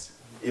 sorry. Yes.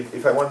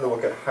 If I wanted to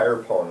look at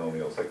higher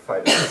polynomials like phi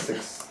to the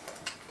 6.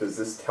 Does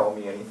this tell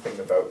me anything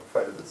about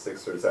phi to the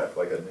 6, or is that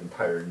like an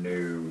entire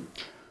new?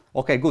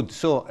 Okay, good.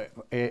 So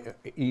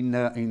in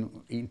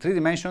 3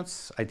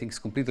 dimensions, I think it's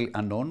completely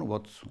unknown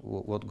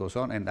what goes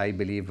on, and I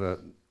believe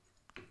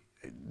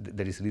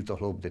there is little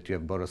hope that you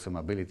have Borel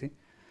summability.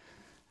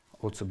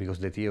 Also because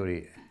the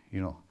theory,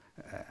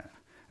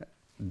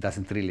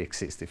 doesn't really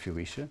exist, if you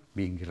wish,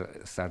 being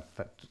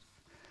started.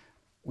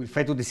 With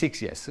phi to the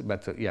 6, yes,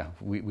 but yeah,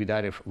 with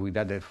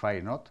other phi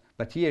not.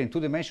 But here in 2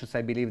 dimensions,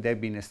 I believe they've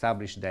been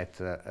established that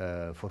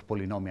for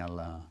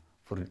polynomial,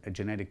 for a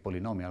generic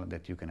polynomial,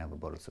 that you can have a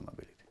Borel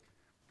summability.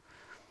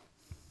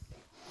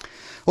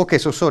 Okay,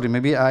 so sorry,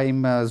 maybe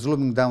I'm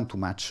slowing down too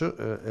much.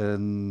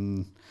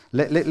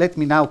 Let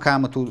me now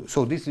come to.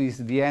 So this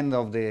is the end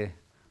of the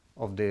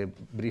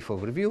brief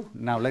overview.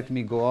 Now let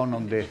me go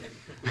on the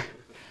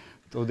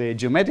to the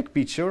geometric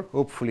picture.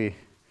 Hopefully,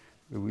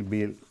 it will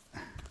be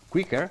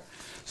quicker.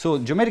 So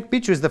geometric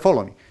picture is the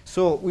following.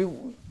 So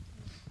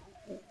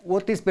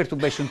what is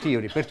perturbation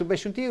theory?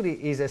 Perturbation theory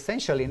is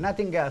essentially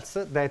nothing else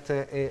than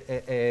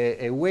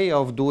a way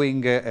of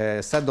doing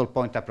a saddle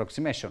point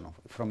approximation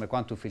from a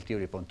quantum field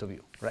theory point of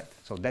view, right?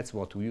 So that's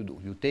what you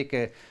do. You take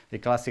a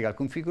classical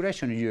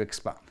configuration and you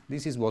expand.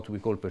 This is what we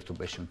call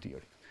perturbation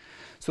theory.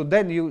 So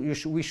then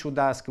we should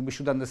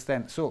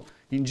understand. So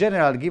in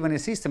general, given a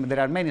system,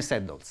 there are many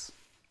saddles.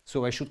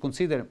 So I should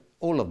consider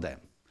all of them.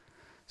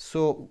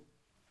 So.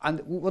 And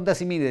what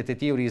does it mean that the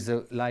theory is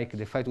like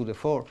the phi to the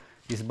 4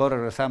 is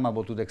Borel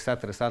resummable to the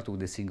exact result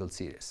with a single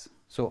series?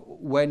 So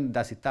when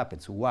does it happen?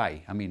 So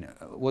why? I mean,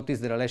 what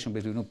is the relation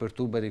between a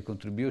perturbative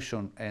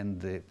contribution and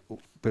the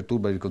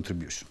perturbative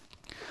contribution?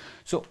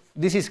 So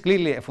this is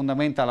clearly a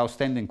fundamental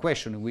outstanding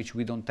question which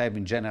we don't have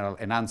in general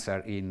an answer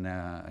in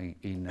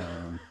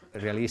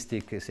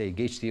realistic, say,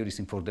 gauge theories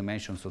in 4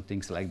 dimensions or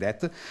things like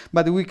that.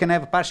 But we can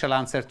have a partial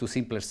answer to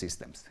simpler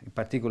systems, in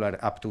particular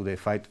up to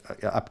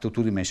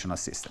 2-dimensional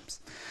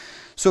systems.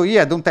 So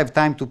here I don't have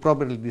time to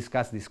properly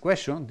discuss this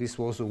question. This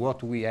was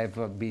what we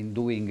have been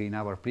doing in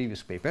our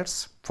previous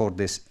papers for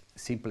the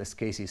simplest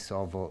cases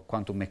of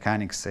quantum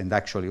mechanics and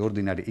actually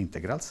ordinary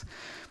integrals.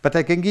 But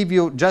I can give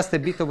you just a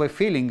bit of a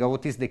feeling of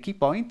what is the key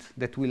point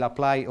that will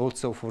apply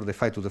also for the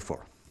phi to the 4.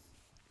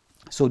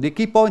 So the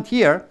key point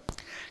here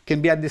can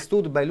be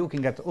understood by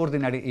looking at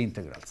ordinary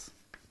integrals.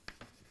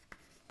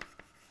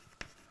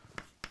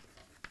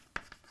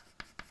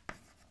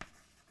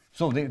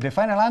 So the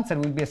final answer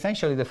will be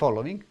essentially the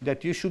following,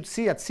 that you should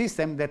see a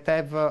system that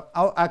have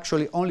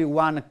actually only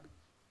one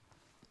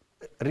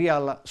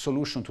real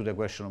solution to the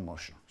equation of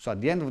motion. So at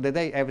the end of the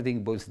day,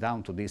 everything boils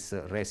down to this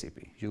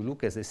recipe. You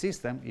look at the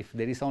system, if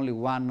there is only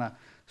one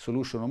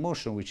solution of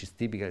motion, which is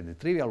typically the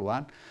trivial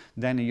one,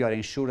 then you are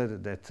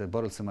ensured that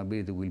Borel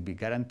summability will be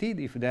guaranteed.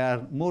 If there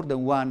are more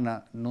than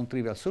one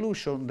non-trivial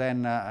solution,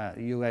 then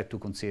you have to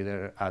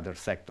consider other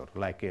sectors,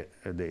 like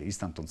the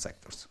instanton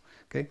sectors.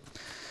 Okay?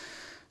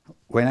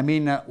 When I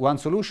mean one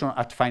solution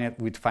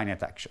with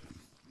finite action.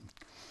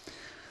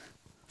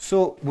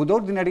 So with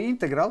ordinary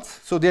integrals,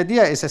 so the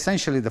idea is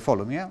essentially the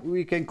following. Yeah?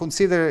 We can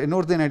consider an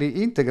ordinary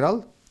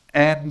integral,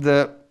 and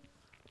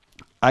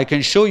I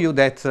can show you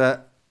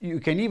that you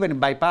can even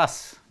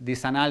bypass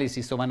this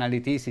analysis of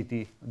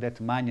analyticity that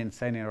Magnin,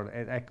 Senor,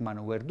 and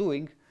Ekman were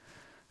doing,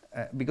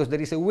 because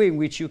there is a way in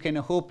which you can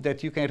hope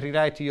that you can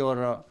rewrite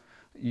your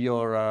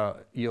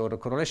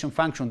correlation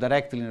function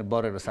directly in a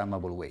Borel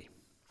resummable way.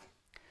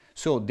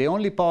 So the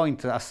only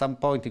point, at some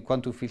point in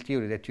quantum field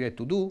theory, that you had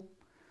to do,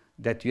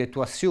 that you had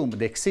to assume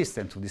the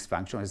existence of this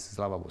function, as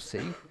Slava was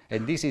saying,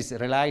 and this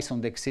relies on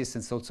the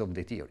existence also of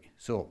the theory.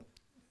 So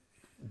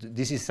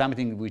this is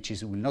something which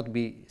will not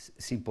be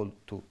simple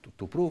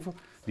to prove.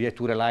 We have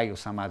to rely on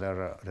some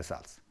other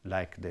results,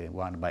 like the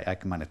one by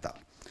Ekman et al.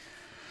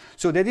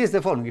 So the idea is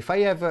the following. If I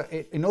have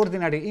an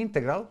ordinary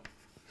integral,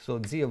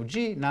 so z of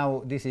g,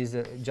 now this is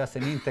just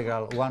an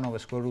integral 1 over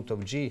square root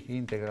of g,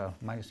 integral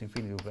minus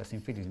infinity to plus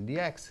infinity in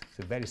dx.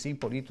 It's very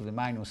simple, e to the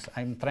minus.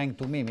 I'm trying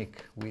to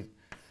mimic with,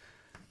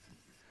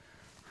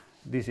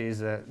 this is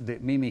the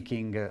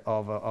mimicking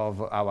of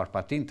our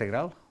path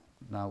integral.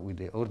 Now with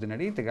the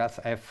ordinary integrals,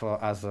 f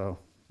has a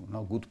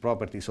good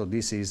property, so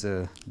this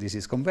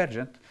is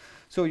convergent.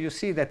 So you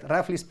see that,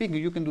 roughly speaking,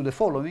 you can do the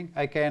following.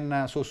 I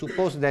can so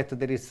suppose that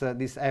there is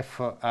this f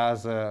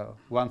as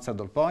one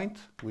saddle point,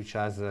 which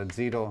has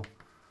zero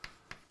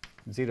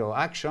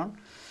action.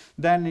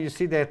 Then you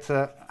see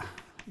that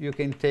you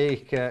can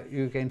take,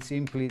 you can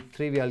simply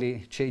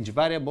trivially change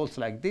variables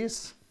like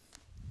this.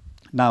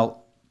 Now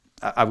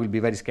I will be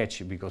very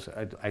sketchy because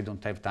I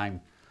don't have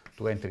time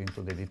to enter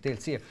into the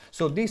details here.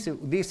 So this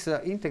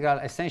integral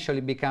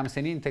essentially becomes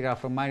an integral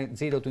from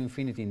 -0 to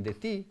infinity in the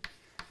t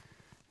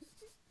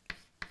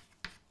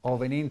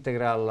of an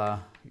integral.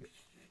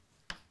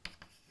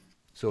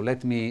 So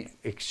let me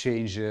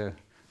exchange.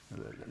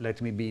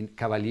 Let me be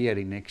cavalier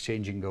in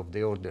exchanging of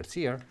the orders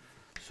here.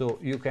 So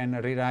you can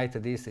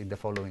rewrite this in the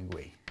following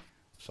way.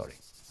 Sorry,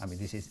 I mean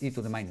this is e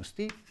to the minus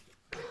t,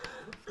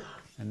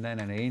 and then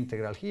an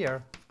integral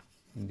here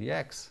in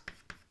dx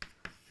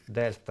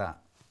delta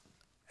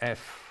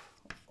f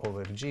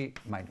over g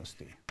minus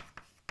t.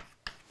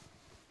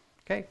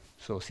 Okay,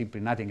 so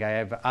simply nothing. I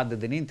have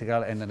added an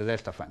integral and a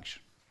delta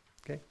function.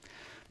 Okay,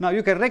 now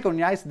you can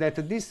recognize that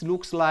this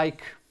looks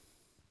like,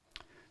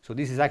 so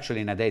this is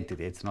actually an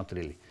identity, it's not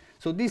really.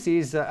 So this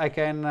is, I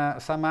can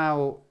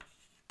somehow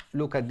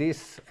look at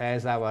this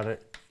as our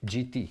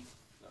gt.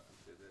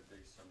 There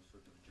is some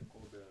sort of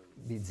Jacobian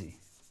bz.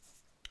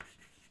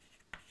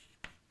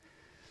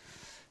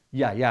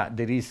 Yeah,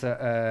 there is.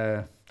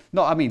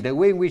 No, I mean the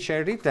way in which I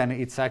written,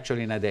 it's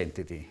actually an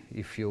identity.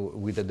 If you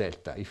with a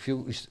delta, if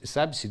you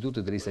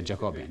substitute, there is a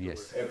Jacobian.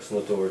 Yes. X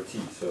not over t,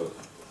 so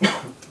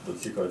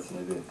let's see how it's an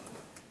identity.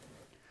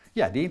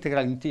 Yeah, the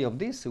integral in t of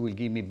this will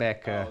give me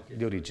back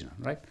the original,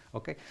 right?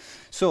 Okay.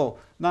 So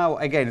now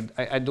again,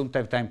 I don't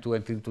have time to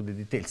enter into the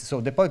details. So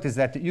the point is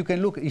that you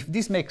can look, if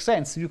this makes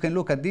sense, you can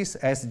look at this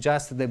as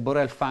just the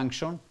Borel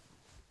function.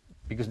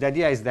 Because the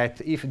idea is that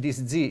if this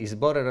z is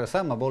Borel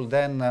resummable,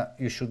 then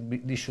you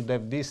should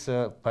have this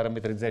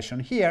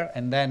parameterization here,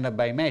 and then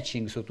by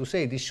matching, so to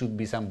say, this should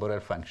be some Borel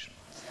function.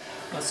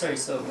 Oh, sorry.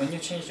 So when you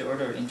change the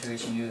order of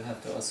integration, you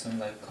have to assume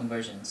like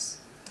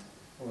convergence,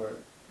 or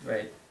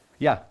right?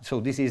 Yeah. So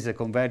this is a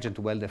convergent,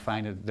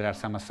 well-defined. There are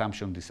some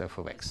assumptions this f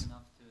of x.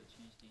 Enough to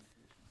change the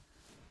integration.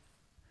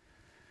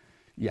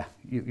 Yeah,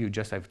 you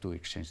just have to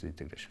exchange the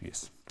integration.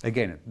 Yes.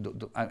 Again,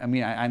 I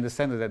mean, I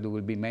understand that there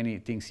will be many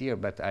things here,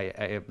 but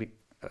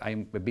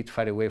I'm a bit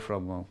far away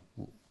from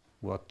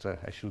what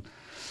I should.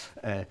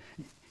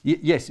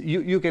 Yes,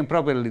 you can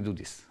probably do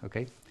this,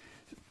 okay?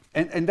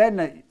 And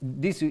then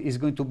this is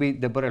going to be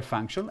the Borel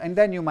function, and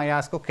then you might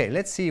ask, okay,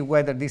 let's see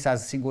whether this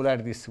has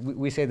singularities.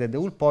 We say that the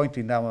whole point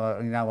in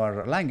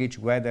our language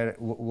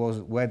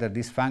whether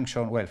this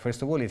function, well,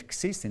 first of all, it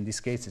exists. In this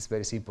case, it's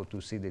very simple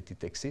to see that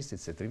it exists.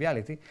 It's a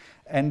triviality,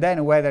 and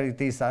then whether it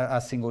is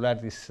has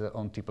singularities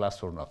on t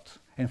plus or not.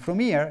 And from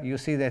here, you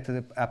see that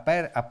the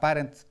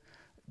apparent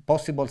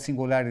possible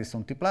singularities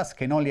on t plus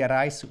can only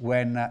arise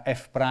when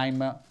f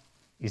prime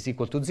is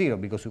equal to 0,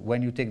 because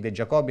when you take the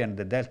Jacobian,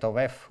 the delta of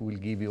f will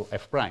give you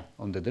f prime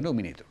on the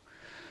denominator.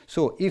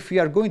 So if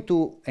you are going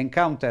to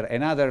encounter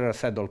another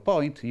saddle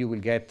point, you will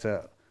get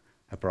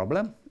a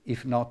problem.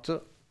 If not,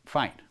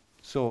 fine.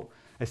 So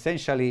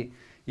essentially,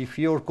 if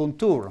your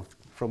contour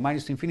from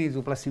minus infinity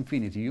to plus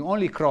infinity, you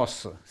only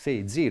cross,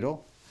 say,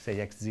 0, say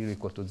x0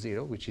 equal to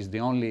 0, which is the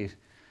only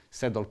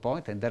saddle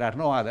point, and there are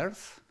no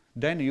others,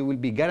 then you will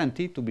be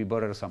guaranteed to be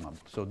Borel resummable.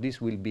 So this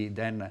will be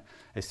then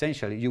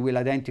essentially, you will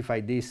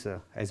identify this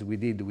as we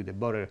did with the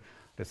Borel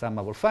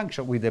resummable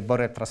function, with the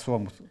Borel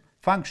transform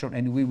function,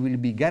 and we will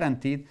be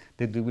guaranteed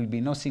that there will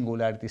be no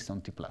singularities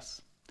on T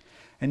plus.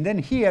 And then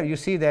here you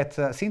see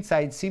that since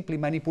I simply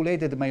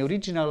manipulated my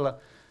original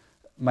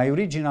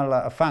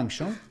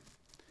function,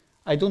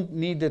 I don't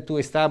need to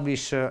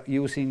establish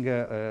using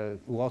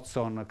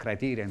Watson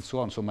criteria and so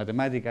on, so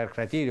mathematical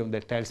criterion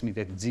that tells me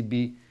that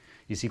ZB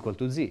is equal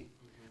to Z.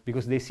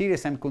 Because the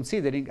series I'm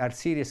considering are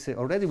series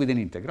already with an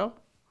integral.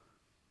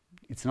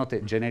 It's not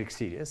a generic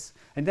series.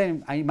 And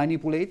then I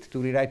manipulate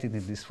to rewrite it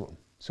in this form.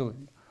 So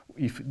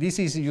if this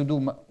is you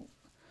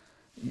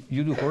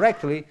do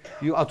correctly,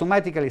 you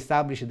automatically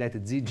establish that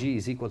ZG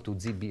is equal to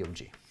ZB of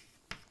G.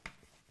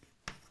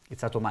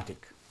 It's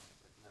automatic.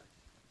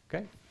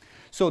 Okay?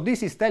 So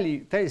this is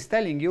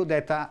telling you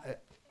that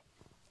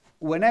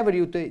whenever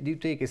you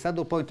take a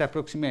saddle point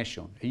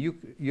approximation,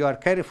 you are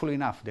careful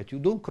enough that you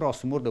don't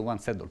cross more than one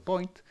saddle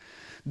point,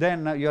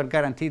 then you are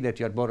guaranteed that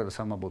you are Borel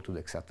summable to the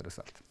exact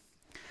result.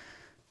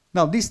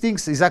 Now, these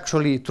things is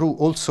actually true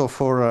also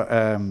for,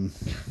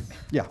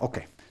 yeah,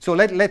 okay. So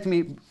let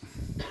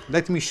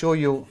me show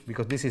you,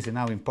 because this is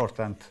now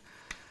important,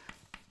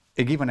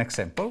 a given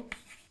example,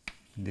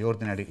 the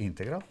ordinary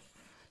integral.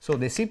 So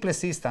the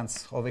simplest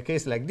instance of a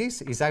case like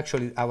this is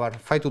actually our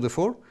phi to the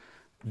 4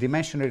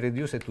 dimensionally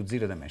reduced to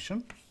 0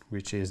 dimension,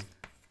 which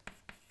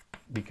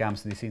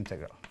becomes this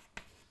integral.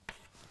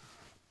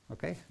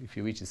 Okay, if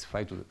you which is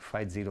phi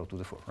 0 to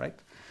the 4, right?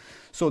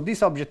 So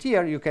this object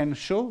here you can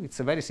show it's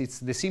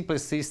the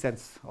simplest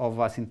instance of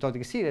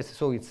asymptotic series.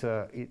 So it's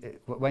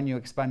when you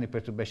expand the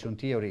perturbation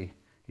theory,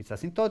 it's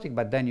asymptotic,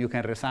 but then you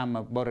can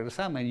Borel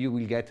resum, and you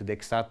will get the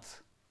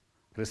exact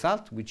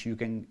result, which you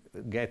can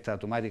get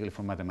automatically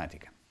from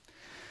Mathematica.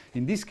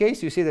 In this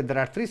case, you see that there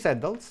are 3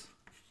 saddles,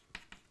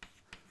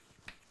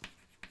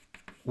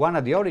 one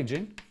at the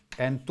origin,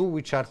 and 2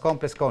 which are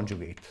complex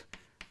conjugate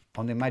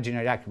on the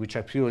imaginary axis, which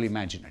are purely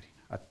imaginary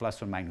at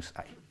plus or minus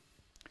I.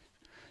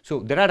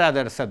 So there are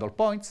other saddle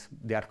points,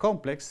 they are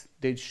complex,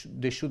 they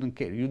shouldn't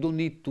care. You don't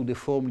need to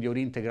deform your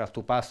integral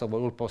to pass over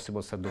all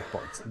possible saddle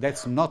points.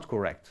 That's not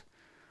correct.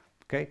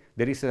 Okay?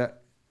 There is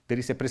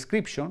a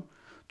prescription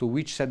to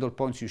which saddle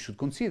points you should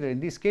consider. In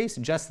this case,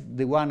 just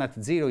the one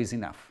at 0 is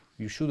enough.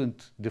 You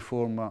shouldn't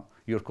deform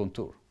your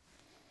contour.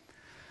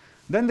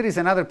 Then there is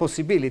another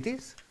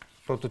possibilities,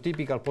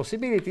 prototypical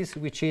possibilities,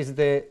 which is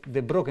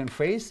the broken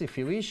phase, if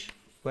you wish,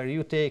 where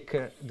you take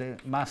the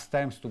mass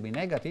terms to be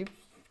negative.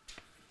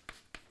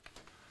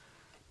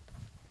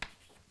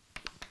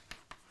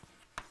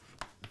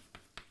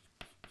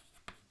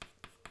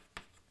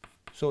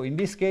 So in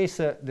this case,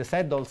 the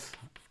saddles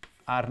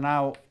are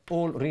now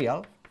all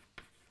real.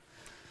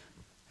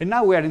 And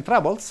now we are in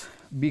troubles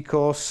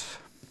because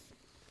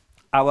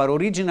our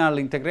original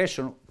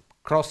integration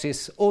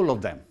crosses all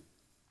of them.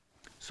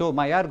 So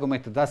my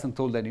argument doesn't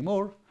hold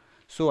anymore,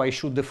 so I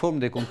should deform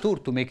the contour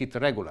to make it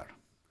regular.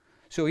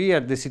 So here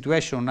the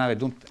situation now,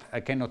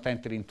 I cannot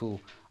enter into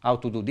how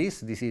to do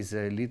this. This is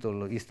a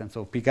little instance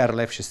of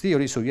Picard-Lefschetz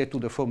theory, so you have to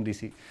deform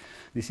this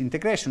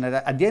integration. And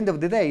at the end of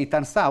the day, it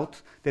turns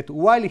out that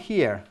while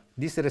here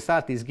this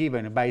result is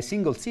given by a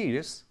single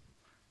series,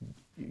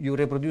 you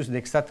reproduce the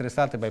exact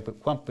result by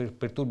one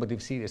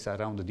perturbative series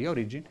around the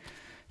origin.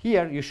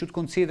 Here you should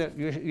consider,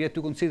 you have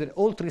to consider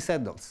all 3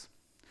 saddles.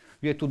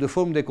 You have to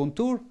deform the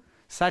contour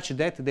such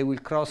that they will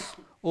cross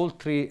all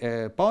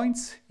 3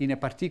 points in a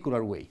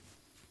particular way.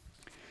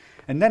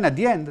 And then at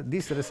the end,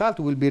 this result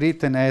will be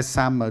written as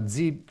some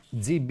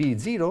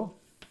ZB0,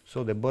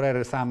 so the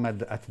Borel sum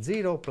at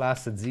 0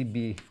 plus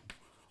ZB1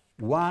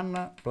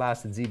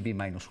 plus ZB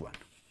minus 1.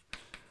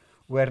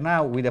 Where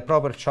now with a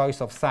proper choice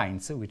of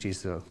signs, which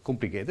is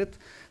complicated,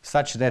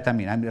 such that, I'm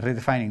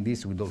redefining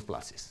this with all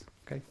pluses.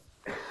 Okay?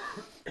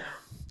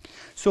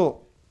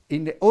 So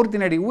in the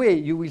ordinary way,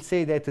 you will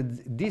say that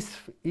this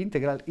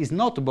integral is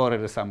not Borel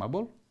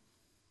resummable,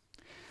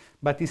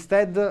 but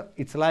instead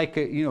it's like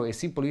a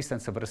simple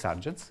instance of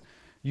resurgence.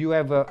 You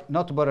have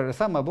not Borel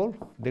resummable,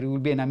 there will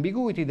be an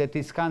ambiguity that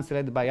is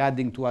cancelled by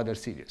adding 2 other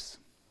series.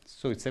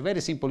 So it's a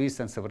very simple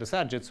instance of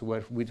resurgence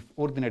where with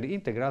ordinary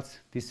integrals,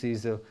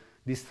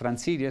 this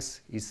trans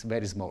series is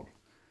very small.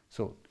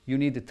 So you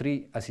need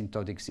 3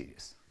 asymptotic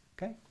series.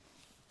 Okay?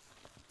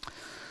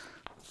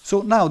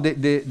 So now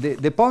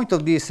the point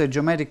of this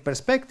geometric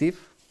perspective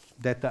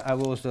that I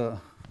was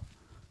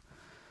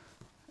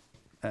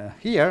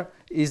here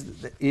is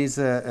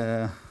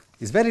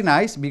very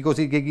nice because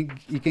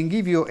it can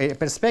give you a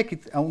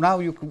perspective on how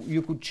you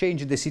could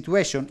change the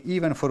situation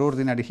even for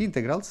ordinary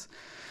integrals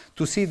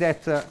to see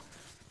that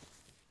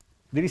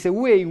there is a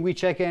way in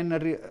which I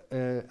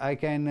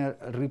can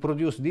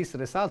reproduce this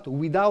result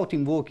without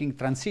invoking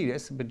trans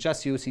series, but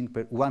just using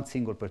one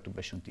single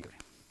perturbation theory.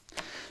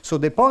 So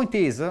the point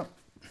is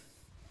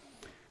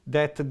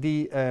that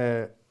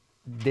the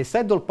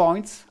saddle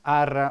points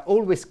are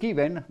always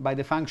given by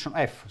the function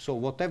f, so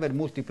whatever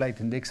multiplied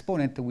in the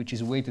exponent which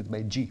is weighted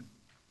by g.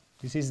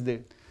 This is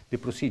the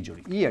procedure.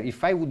 Here,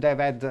 if I would have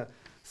had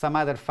some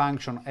other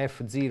function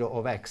f0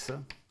 of x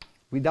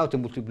without a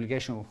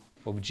multiplication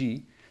of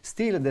g,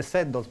 still the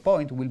saddle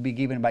point will be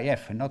given by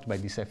f and not by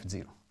this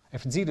f0.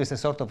 f0 is a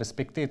sort of a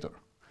spectator.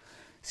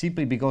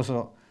 simply because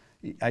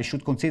I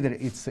should consider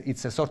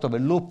it's a sort of a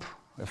loop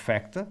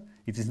effect.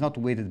 It is not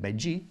weighted by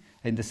G,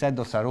 and the set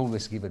dots are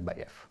always given by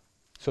F.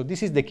 So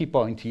this is the key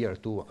point here.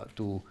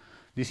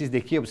 This is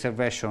the key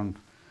observation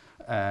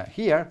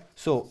here.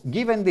 So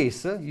given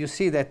this, you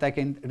see that I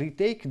can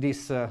retake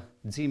this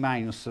Z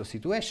minus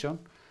situation,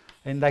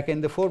 and I can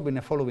deform in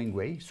the following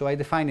way. So I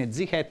define a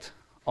Z hat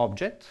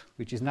object,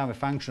 which is now a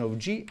function of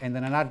G and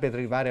then an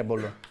arbitrary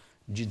variable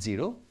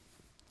G0,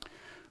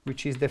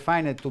 which is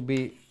defined to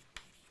be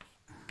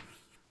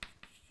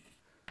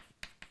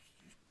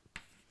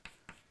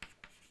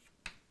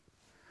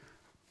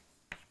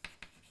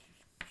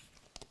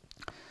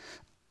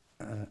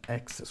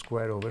x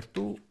squared over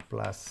 2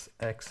 plus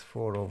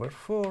x4 over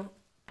 4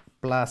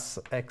 plus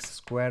x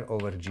squared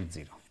over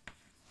G0.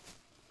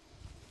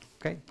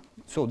 Okay,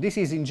 so this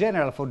is in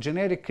general for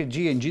generic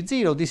G and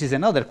G0. This is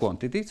another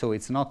quantity, so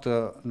it's not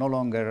no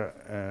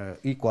longer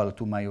equal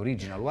to my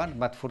original one.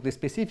 But for the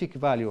specific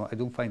value, I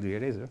don't find the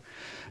eraser.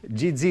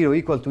 G0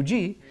 equal to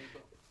G.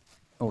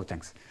 Oh,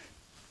 thanks.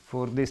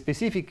 For the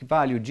specific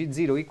value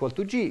G0 equal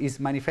to G is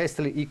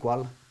manifestly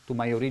equal to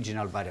my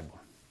original variable.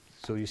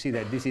 So you see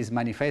that this is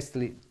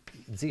manifestly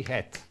Z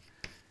hat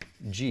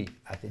G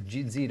at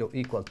G0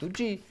 equal to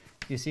G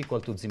is equal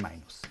to Z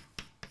minus.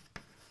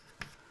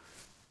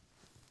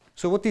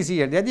 So what is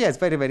here? The idea is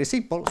very, very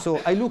simple.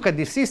 So I look at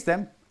this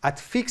system at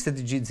fixed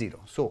G0.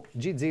 So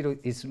G0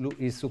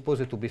 is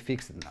supposed to be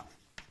fixed now.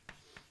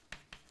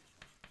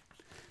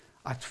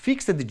 At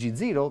fixed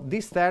G0,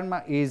 this term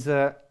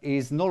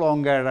is no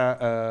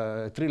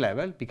longer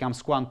tree-level,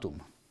 becomes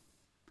quantum.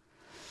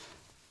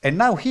 And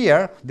now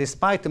here,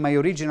 despite my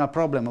original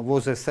problem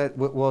was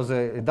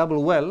a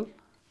double well,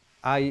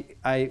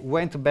 I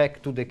went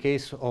back to the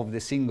case of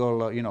the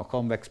single,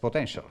 convex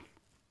potential,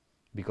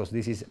 because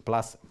this is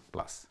plus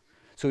plus.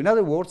 So in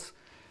other words,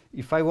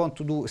 if I want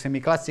to do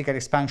semi-classical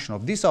expansion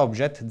of this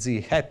object,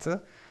 Z hat,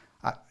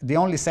 the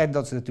only set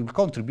dots that will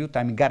contribute,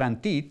 I'm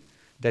guaranteed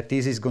that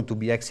this is going to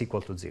be x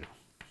equal to 0.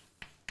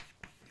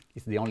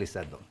 It's the only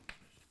set dot.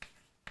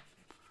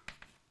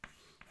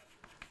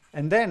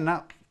 And then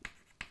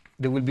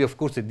there will be, of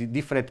course, a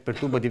different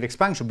perturbative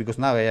expansion, because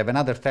now I have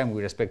another term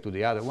with respect to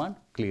the other one.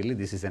 Clearly,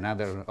 this is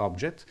another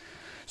object.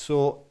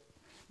 So,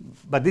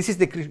 but this is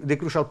the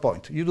crucial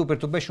point. You do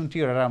perturbation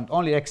theory around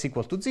only x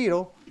equal to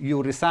 0.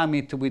 You resum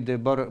it with the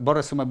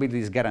Borel summability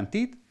is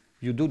guaranteed.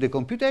 You do the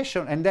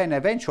computation, and then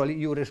eventually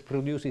you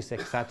reproduce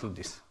exactly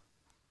this.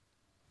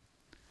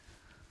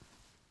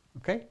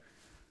 Okay?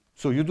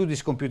 So you do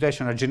this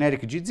computation at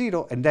generic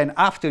G0, and then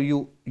after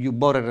you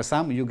Borel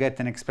resum, you get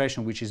an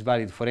expression which is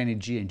valid for any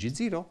G and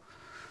G0.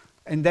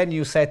 And then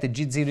you set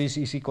G0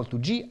 is equal to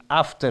G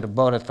after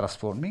Borel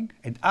transforming.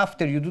 And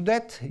after you do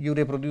that, you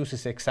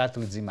reproduce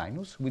exactly Z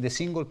minus with a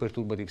single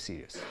perturbative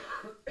series.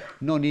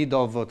 No need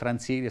of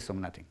trans-series or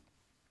nothing.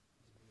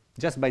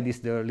 Just by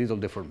this little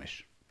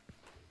deformation.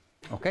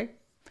 Okay?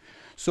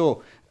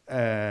 So,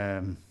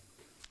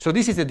 so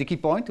this is the key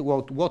point,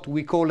 what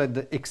we call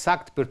the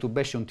exact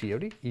perturbation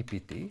theory,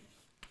 EPT.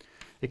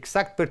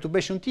 Exact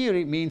perturbation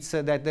theory means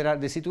that there are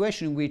the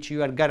situations in which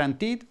you are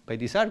guaranteed by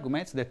these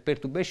arguments that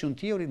perturbation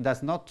theory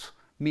does not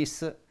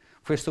miss,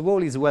 first of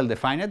all, is well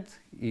defined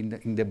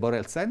in the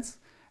Borel sense,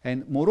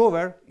 and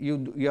moreover,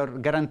 you are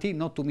guaranteed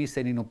not to miss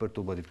any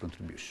non-perturbative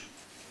contribution.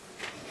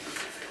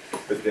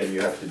 But then you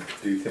have to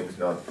do things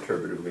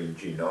non-perturbatively in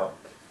G0.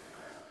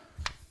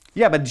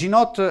 Yeah, but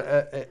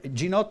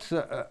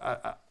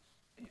G0,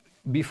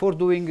 before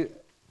doing,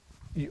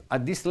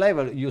 at this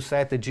level, you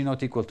set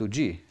G0 equal to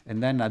G,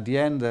 and then at the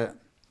end, at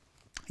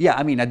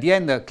the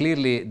end,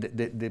 clearly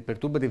the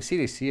perturbative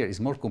series here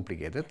is more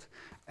complicated,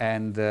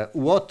 and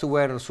what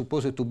were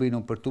supposed to be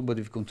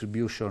non-perturbative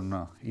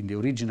contribution in the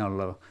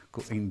original,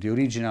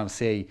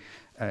 say,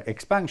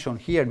 expansion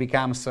here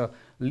becomes a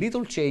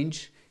little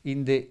change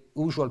in the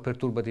usual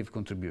perturbative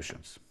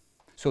contributions.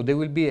 So there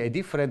will be a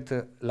different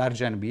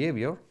large N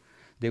behavior.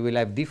 They will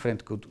have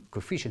different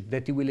coefficients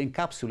that will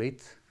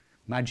encapsulate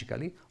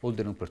magically all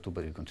the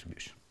non-perturbative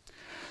contribution.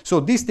 So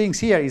these things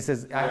here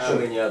is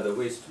actually many other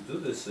ways to do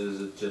this.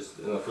 Is it just,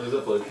 for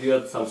example, if you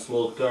had some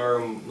small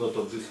term, not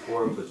of this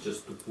form, but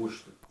just to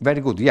push the... Very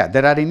good. Yeah,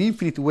 there are an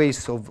infinite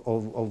ways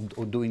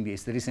of doing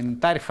this. There is an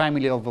entire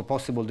family of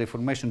possible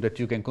deformation that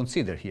you can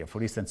consider here.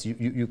 For instance,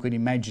 you can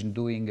imagine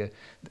doing...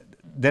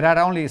 there are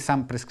only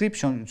some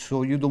prescriptions,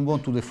 so you don't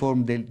want to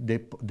deform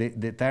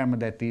the term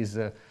that is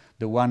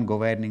the one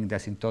governing the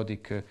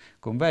asymptotic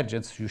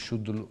convergence. You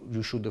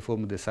should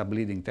deform the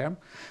subleading term.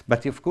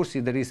 But of course,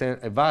 there is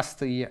a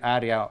vast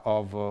area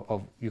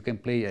of you can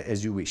play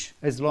as you wish,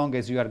 as long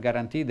as you are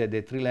guaranteed that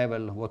the tree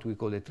level, what we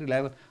call the tree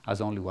level,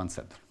 has only one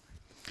center.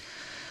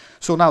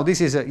 So now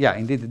this is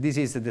indeed this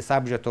is the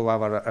subject of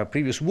our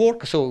previous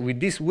work. So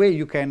with this way,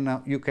 you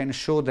can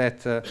show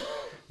that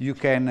you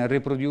can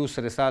reproduce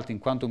a result in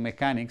quantum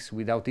mechanics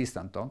without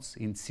instantons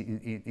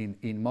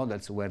in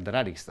models where there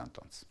are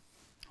instantons.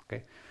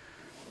 Okay.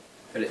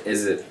 But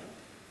is it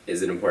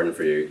important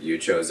for you? You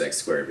chose x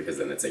squared because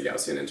then it's a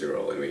Gaussian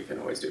integral, and we can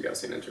always do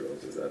Gaussian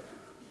integrals. Is that?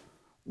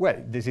 Well,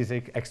 this is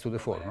x to the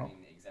 4, no? I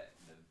mean, the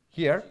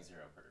here.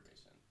 Zero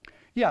perturbation.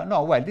 Yeah,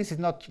 no, well, this is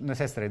not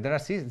necessary. There are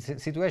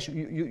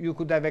situations, you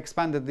could have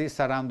expanded this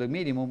around the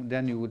minimum,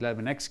 then you would have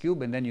an x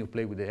cube, and then you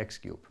play with the x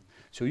cube.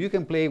 So you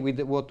can play with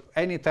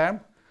any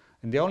term,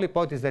 and the only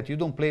point is that you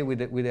don't play with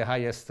the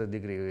highest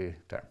degree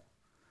term.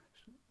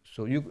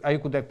 So you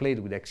could have played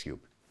with x cube.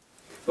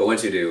 But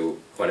once you do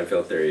quantum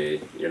field theory,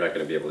 you're not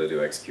going to be able to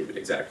do x cubed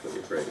exactly,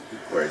 right?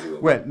 Whereas you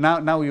will. Well,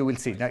 now you will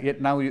see.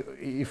 Now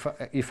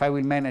if I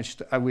will manage,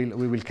 we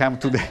will come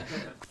to the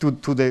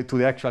to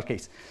the actual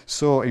case.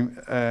 So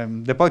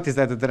the point is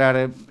that there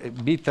are a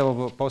bit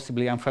of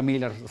possibly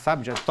unfamiliar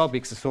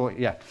topics. So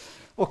yeah,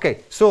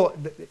 okay. So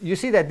you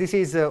see that this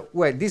is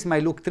well, this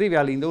might look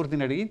trivial in the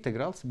ordinary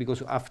integrals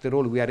because after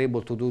all we are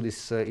able to do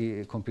this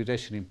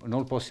computation in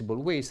all possible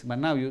ways. But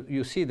now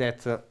you see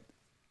that.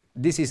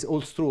 This is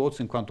also true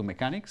also in quantum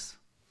mechanics.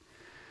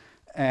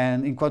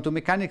 And in quantum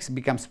mechanics it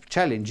becomes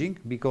challenging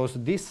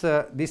because this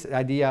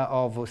idea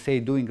of, say,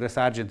 doing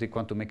Res-Argent in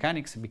quantum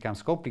mechanics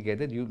becomes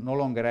complicated. You no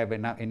longer have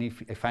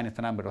a finite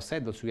number of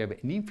saddles, you have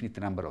an infinite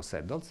number of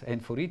saddles,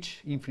 and for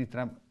each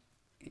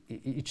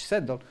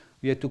saddle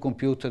you have to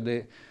compute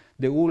the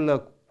whole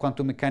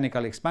quantum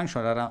mechanical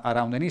expansion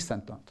around an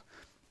instanton.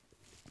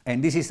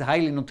 And this is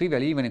highly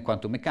non-trivial even in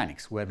quantum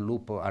mechanics, where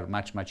loops are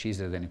much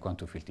easier than in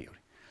quantum field theory.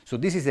 So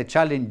this is a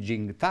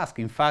challenging task.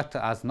 In fact,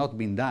 has not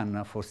been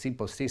done for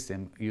simple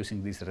systems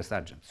using this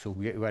Res-Argent. So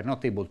we are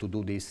not able to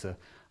do this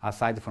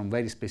aside from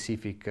very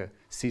specific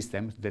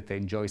systems that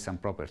enjoy some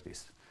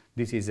properties.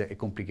 This is a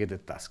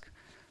complicated task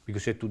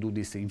because you have to do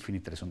this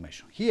infinite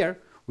resummation. Here,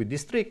 with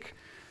this trick,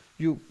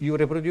 you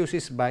reproduce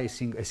this by a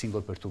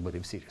single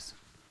perturbative series.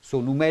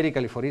 So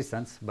numerically, for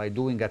instance, by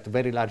doing at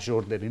very large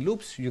order in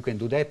loops, you can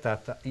do that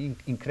at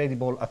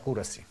incredible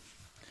accuracy.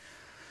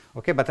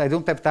 Okay, but I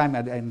don't have time,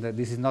 and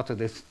this is not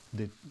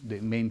the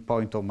main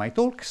point of my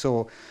talk.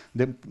 So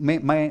the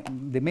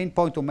main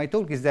point of my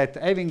talk is that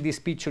having this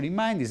picture in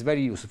mind is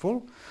very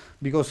useful,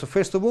 because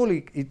first of all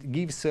it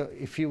gives,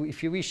 if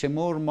you wish, a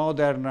more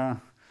modern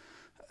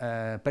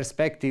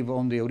perspective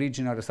on the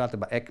original result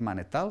by Ekman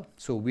et al.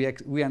 So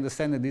we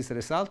understand this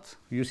result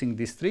using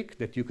this trick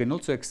that you can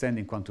also extend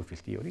in quantum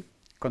field theory.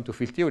 Quantum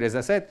field theory, as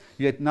I said,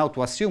 you have now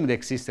to assume the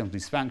existence of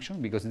this function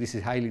because this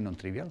is highly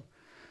non-trivial.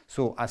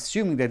 So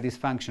assuming that this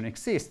function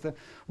exists,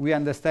 we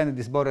understand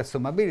this Borel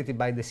summability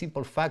by the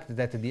simple fact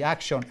that the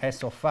action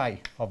S of phi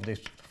of the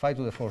phi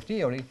to the 4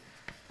 theory,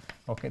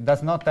 okay,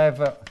 does not have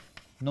a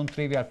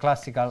non-trivial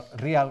classical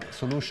real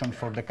solution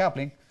for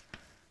decoupling.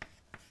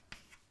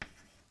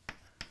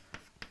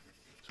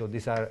 So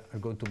these are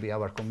going to be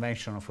our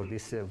convention for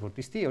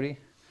this theory.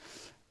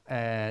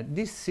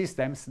 These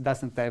systems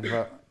doesn't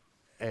have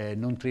a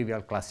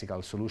non-trivial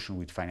classical solution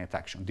with finite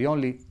action. The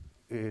only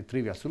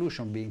trivial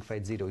solution being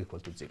phi 0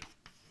 equal to 0.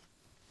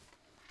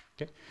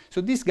 Okay?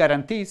 So this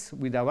guarantees,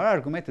 with our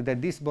argument,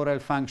 that this Borel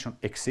function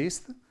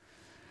exists,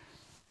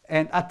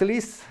 and at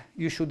least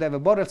you should have a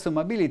Borel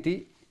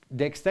summability.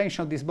 The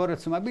extension of this Borel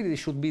summability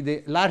should be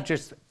the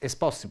largest as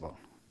possible.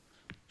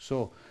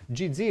 So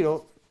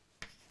G0,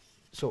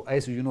 so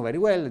as you know very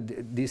well,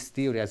 this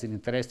theory has an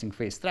interesting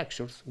phase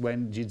structures.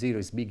 When G0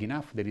 is big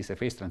enough, there is a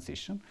phase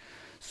transition.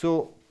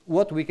 So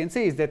what we can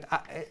say is that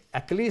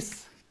at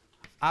least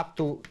up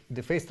to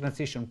the phase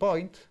transition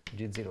point,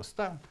 G0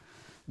 star,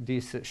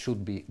 this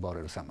should be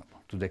Borel summable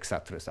to the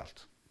exact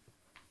result.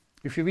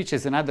 If you wish,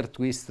 as another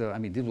twist, I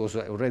mean, this was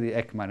already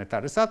Ekman et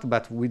al. Result,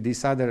 but with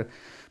this other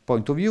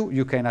point of view,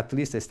 you can at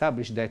least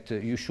establish that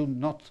you should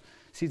not,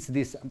 since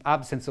this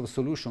absence of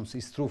solutions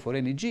is true for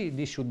any G,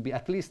 this should be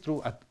at least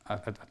true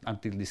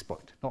until this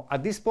point. Now,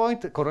 at this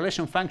point,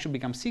 correlation function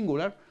becomes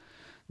singular.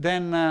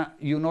 Then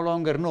you no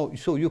longer know,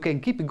 so you can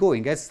keep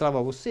going, as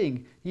Slava was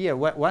saying. Here,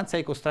 once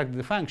I construct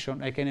the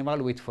function, I can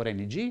evaluate for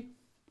any G.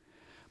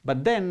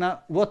 But then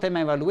what I'm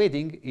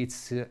evaluating,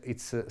 it's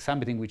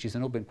something which is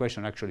an open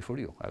question actually for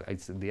you.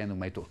 It's at the end of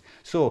my talk.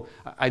 So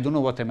I don't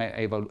know what I'm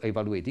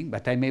evaluating,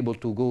 but I'm able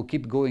to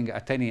keep going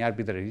at any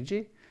arbitrary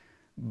G.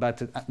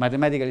 But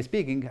mathematically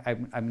speaking,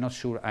 I'm not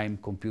sure I'm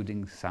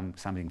computing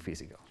something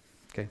physical.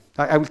 Okay,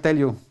 I will tell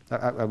you,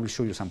 I will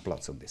show you some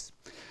plots on this.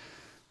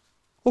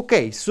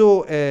 Okay,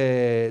 so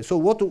I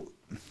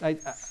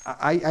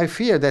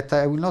fear that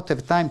I will not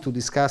have time to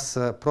discuss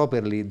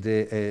properly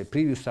the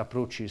previous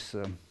approaches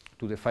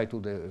to the phi to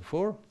the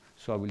 4.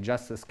 So I will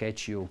just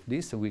sketch you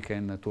this, and we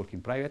can talk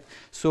in private.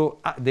 So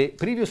the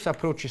previous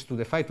approaches to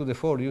the phi to the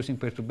 4 using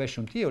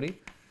perturbation theory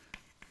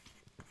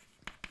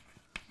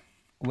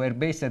were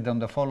based on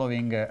the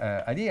following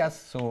ideas.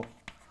 So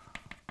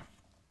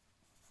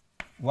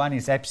one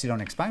is epsilon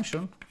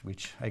expansion,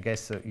 which I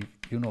guess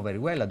you know very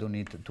well. I don't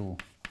need to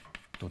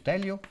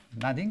tell you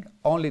nothing.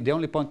 The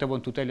only point I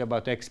want to tell you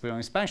about epsilon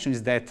expansion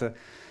is that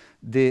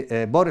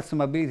the Borel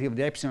summability of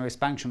the epsilon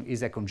expansion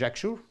is a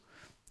conjecture.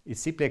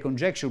 It's simply a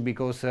conjecture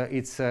because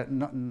it's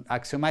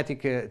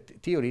axiomatic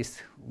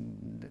theories.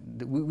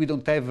 We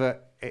don't have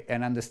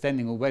an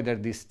understanding of whether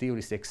these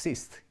theories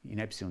exist in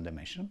epsilon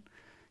dimension.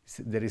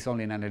 There is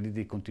only an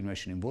analytic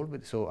continuation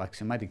involved. So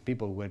axiomatic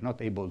people were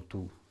not able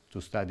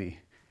to study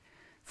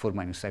 4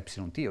 minus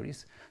epsilon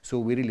theories. So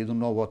we really don't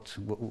know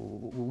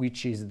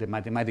which is the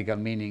mathematical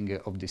meaning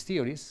of these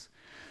theories.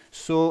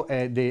 So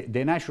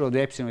the nature of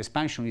the epsilon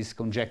expansion is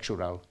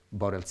conjectural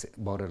Borel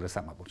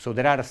summable. So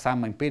there are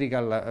some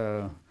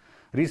empirical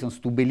reasons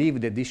to believe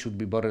that this should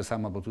be Borel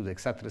summable to the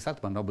exact result,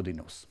 but nobody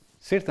knows.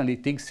 Certainly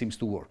things seems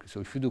to work.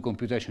 So if you do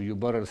computation, you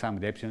Borel sum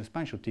the epsilon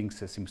expansion,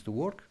 things seems to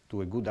work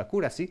to a good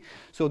accuracy.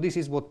 So this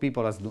is what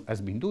people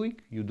has been doing.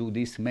 You do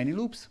these many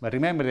loops, but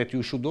remember that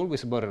you should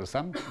always Borel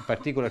sum, in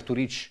particular to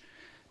reach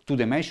 2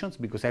 dimensions,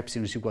 because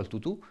epsilon is equal to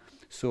 2.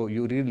 So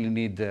you really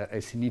need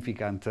a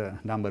significant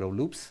number of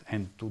loops,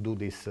 and to do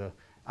this,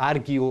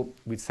 argue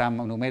with some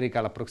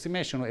numerical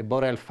approximation a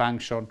Borel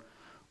function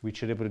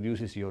which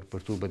reproduces your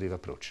perturbative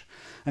approach.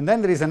 And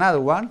then there is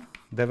another one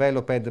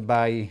developed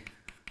by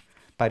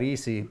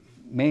Parisi,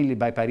 mainly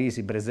by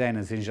Parisi,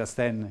 Brezin,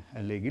 Saint-Justin,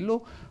 and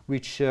Leguillot,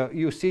 which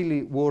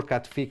usually work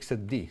at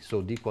fixed d,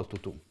 so d equal to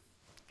 2,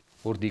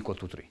 or d equal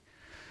to 3.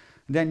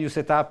 Then you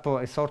set up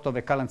a sort of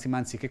a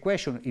Kalan-Simanzik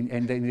equation,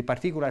 and in the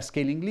particular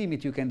scaling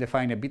limit, you can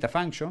define a beta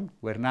function,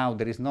 where now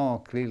there is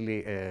no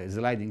clearly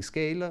sliding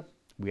scale.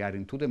 We are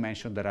in 2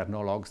 dimensions, there are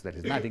no logs, there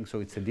is nothing, so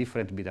it's a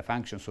different beta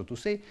function, so to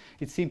say.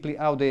 It's simply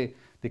how the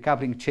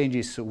coupling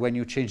changes when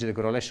you change the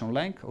correlation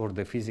length or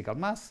the physical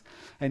mass,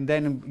 and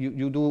then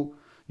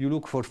you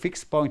look for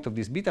fixed point of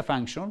this beta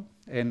function,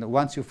 and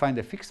once you find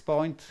a fixed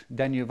point,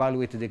 then you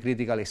evaluate the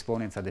critical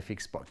exponents at the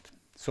fixed point.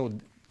 So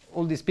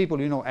all these people,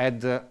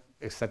 had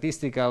a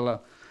statistical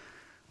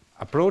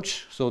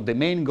approach. So the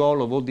main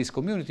goal of all this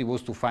community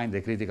was to find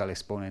the critical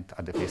exponent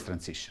at the phase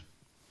transition.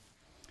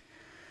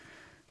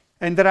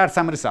 And there are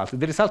some results.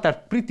 The results are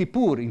pretty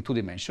poor in 2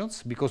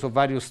 dimensions because of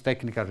various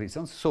technical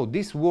reasons. So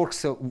this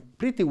works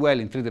pretty well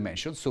in 3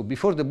 dimensions. So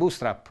before the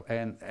bootstrap,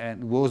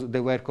 they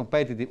were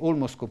competitive,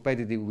 almost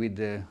competitive with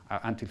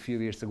until a few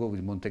years ago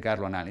with Monte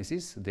Carlo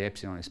analysis, the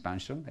epsilon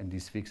expansion and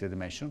this fixed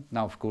dimension.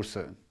 Now, of course,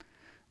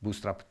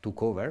 bootstrap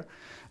took over,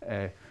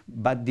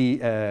 but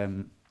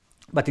in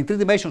 3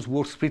 dimensions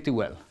works pretty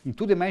well. In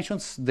 2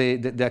 dimensions,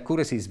 the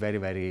accuracy is very,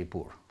 very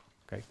poor.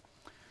 Okay.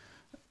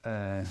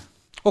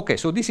 Okay,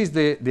 so this is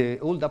the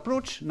old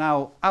approach.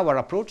 Now our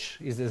approach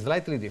is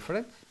slightly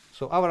different.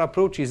 So our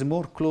approach is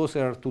more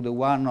closer to the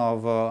one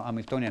of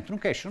Hamiltonian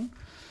truncation.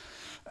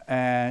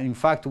 In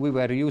fact, we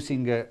were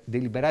using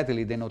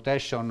deliberately the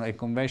notation and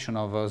convention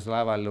of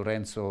Slava and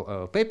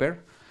Lorenzo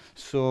paper.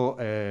 So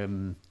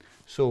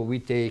we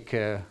take.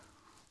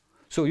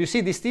 So you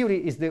see, this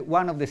theory is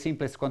one of the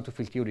simplest quantum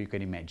field theory you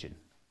can imagine.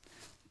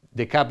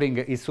 The coupling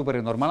is super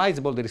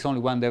normalizable. There is only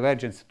one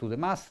divergence to the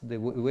mass. The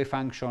wave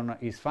function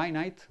is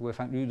finite.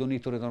 You don't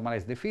need to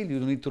renormalize the field. You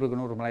don't need to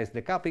renormalize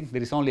the coupling.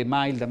 There is only a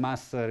mild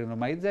mass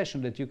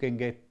renormalization that you can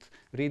get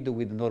rid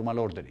with normal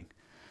ordering.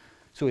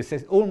 So it's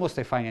almost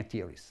a finite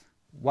theories.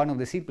 One of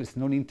the simplest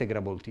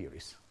non-integrable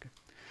theories. Okay.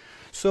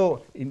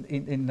 So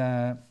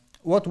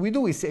what we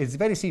do is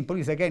very simple.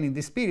 Is again in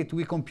the spirit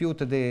we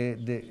compute the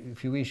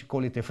if you wish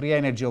call it the free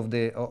energy of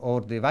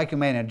or the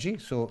vacuum energy.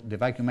 So the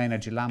vacuum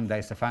energy lambda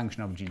is a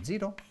function of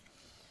G0.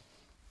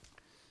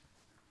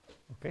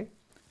 Okay,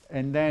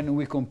 and then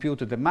we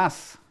compute the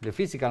mass, the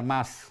physical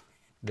mass,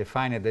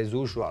 defined as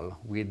usual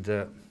with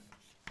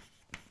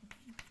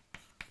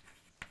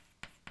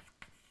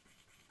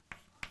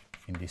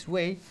in this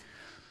way.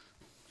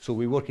 So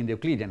we work in the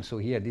Euclidean. So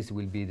here this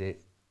will be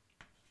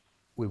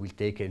we will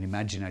take an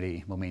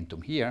imaginary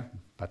momentum here,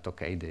 but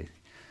okay,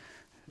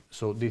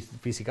 so this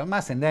physical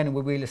mass, and then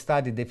we will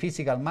study the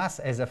physical mass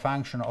as a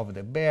function of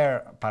the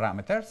bare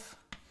parameters,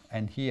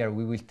 and here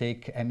we will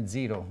take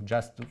m0,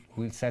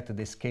 we'll set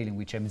the scale in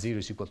which m0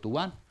 is equal to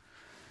 1.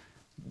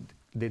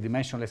 The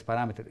dimensionless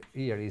parameter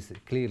here is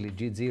clearly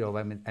G0 of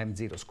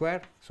m0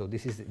 squared, so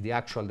this is the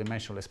actual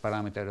dimensionless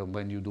parameter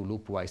when you do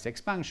loopwise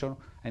expansion,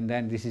 and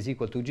then this is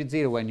equal to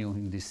G0 when you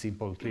in this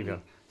simple trivial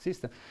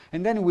system.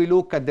 And then we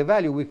look at the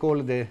value we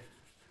call the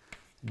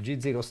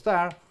G0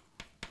 star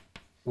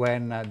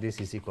when this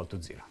is equal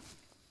to 0,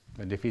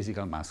 when the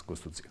physical mass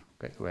goes to 0.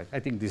 Okay, well, I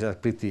think these are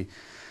pretty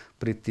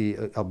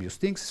obvious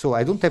things. So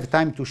I don't have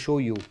time to show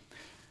you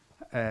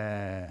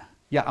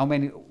how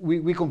many,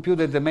 we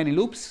computed the many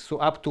loops, so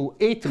up to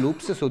 8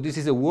 loops, so this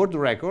is a world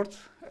record,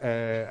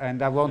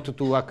 and I want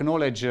to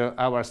acknowledge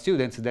our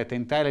students that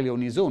entirely on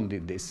his own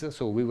did this,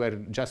 so we were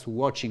just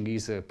watching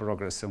his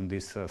progress on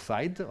this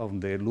side of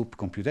the loop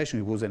computation.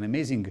 It was an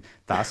amazing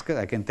task.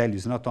 I can tell you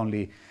it's not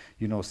only,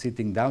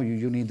 sitting down,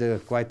 you need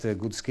quite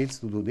good skills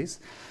to do this.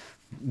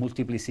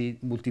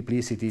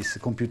 Multiplicities,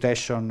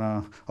 computation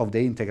of the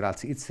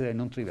integrals, it's a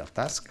non-trivial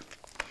task.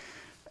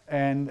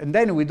 And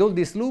then with all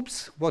these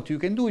loops, what you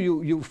can do,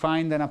 you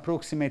find an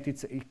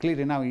approximate,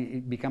 clearly now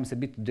it becomes a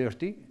bit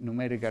dirty,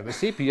 numerical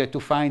recipe. You have to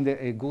find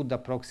a good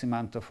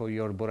approximant for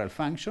your Borel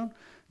function.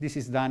 This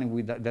is done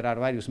with, there are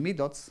various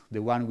methods.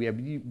 The one we have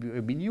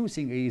been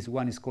using is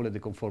called the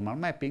conformal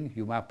mapping.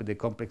 You map the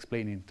complex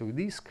plane into a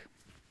disk.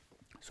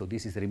 So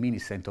this is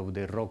reminiscent of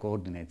the raw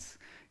coordinates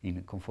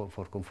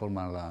for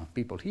conformal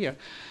people here.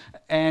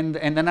 And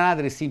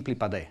another is simply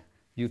Padé.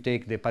 You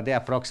take the Padé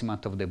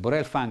approximant of the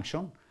Borel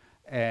function,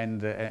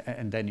 and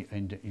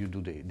then you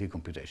do the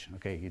computation.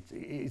 Okay,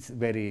 it's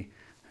very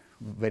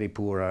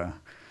poor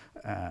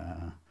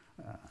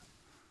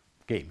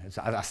game.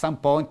 At some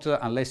point,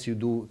 unless you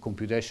do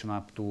computation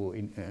up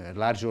to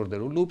large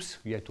order of loops,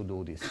 you have to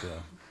do this.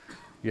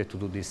 You have to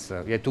do this.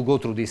 You have to go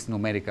through these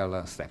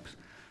numerical steps.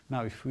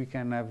 Now, if we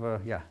can have,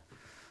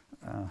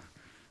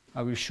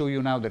 I will show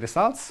you now the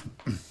results.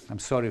 I'm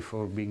sorry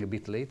for being a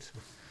bit late.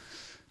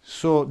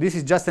 So this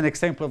is just an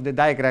example of the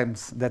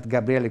diagrams that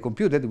Gabriele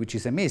computed, which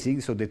is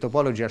amazing. So the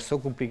topology are so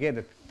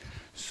complicated.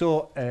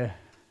 So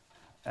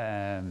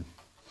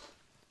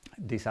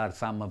these are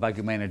some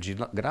vacuum energy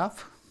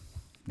graph.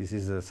 This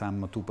is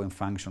some 2-point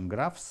function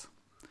graphs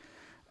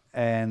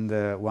and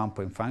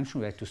 1-point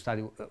function. We have to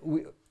study.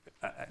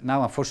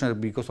 Now, unfortunately,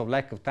 because of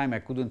lack of time, I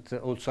couldn't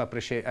also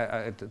appreciate.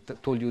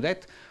 Told you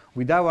that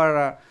with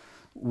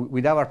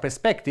our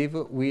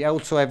perspective, we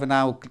also have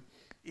now.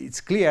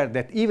 It's clear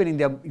that even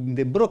in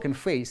the broken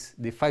phase,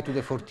 the phi to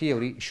the 4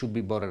 theory should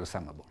be Borel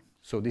summable.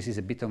 So this is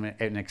a bit of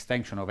an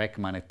extension of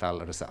Ekman et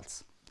al.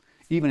 Results,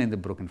 even in the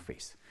broken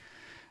phase.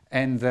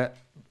 And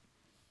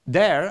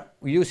there,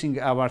 using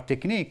our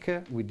technique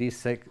with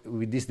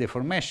this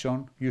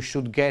deformation, you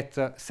should get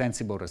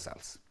sensible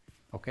results.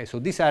 Okay, so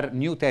these are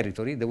new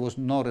territory. There was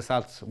no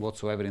results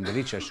whatsoever in the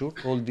literature.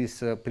 All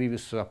these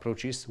previous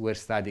approaches were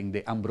studying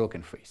the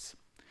unbroken phase.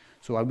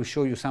 So I will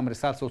show you some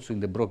results also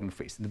in the broken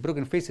phase. In the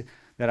broken phase,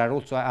 there are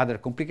also other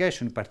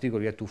complications. In particular,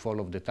 you have to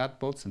follow the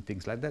tadpoles and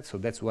things like that. So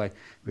that's why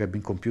we have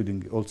been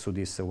computing also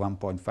this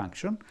 1-point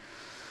function.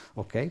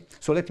 Okay,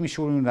 so let me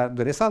show you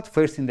the result.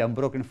 First in the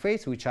unbroken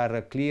phase, which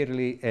are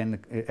clearly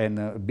and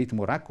a bit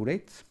more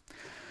accurate.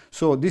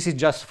 So this is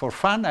just for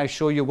fun. I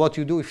show you what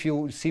you do if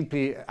you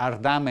simply are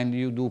dumb and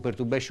you do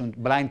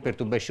blind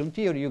perturbation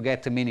theory, you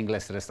get a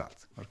meaningless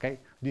result. Okay,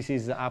 this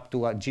is up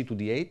to G to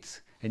the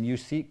 8. And you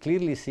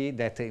clearly see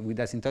that with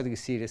asymptotic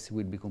series, it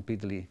would be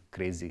completely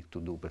crazy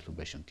to do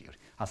perturbation theory,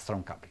 a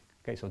strong coupling.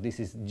 Okay, so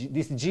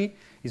this G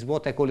is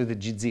what I call it the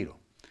G0.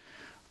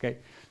 Okay,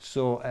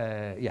 so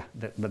yeah,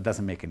 that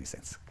doesn't make any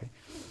sense. Okay,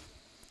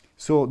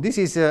 so this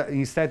is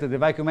instead the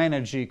vacuum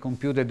energy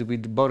computed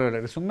with Borel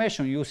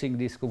resummation using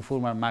this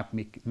conformal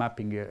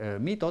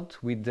mapping method.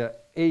 With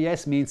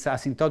IHES means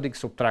asymptotic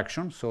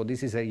subtraction. So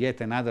this is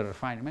yet another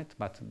refinement,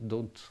 but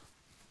don't.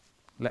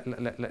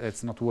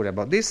 Let's not worry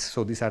about this.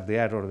 So these are the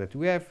errors that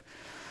we have.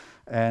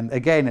 And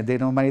again, the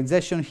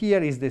normalization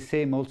here is the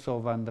same also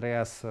of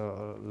Andreas'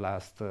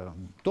 last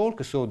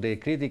talk. So the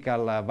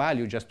critical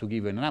value, just to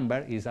give you a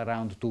number, is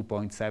around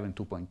 2.7,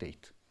 2.8.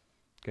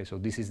 Okay, so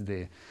this is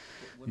the...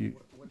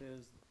 What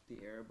does the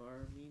error bar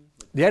mean?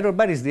 The error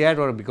bar is the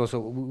error because,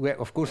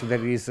 of course,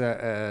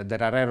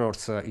 there are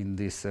errors in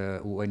this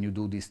when you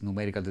do this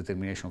numerical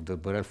determination of the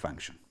Borel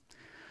function.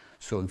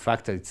 So in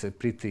fact, it's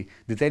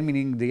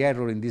determining the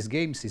error in these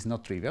games is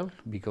not trivial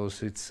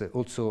because it's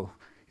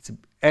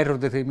error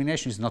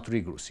determination is not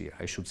rigorous here.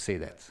 I should say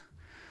that.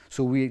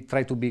 So we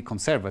try to be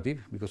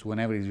conservative because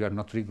whenever you are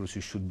not rigorous,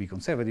 you should be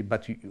conservative,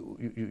 but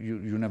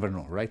you never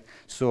know, right?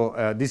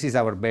 So this is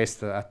our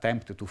best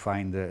attempt to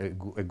find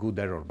a good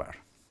error bar.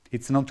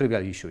 It's a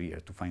non-trivial issue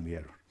here to find the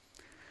error.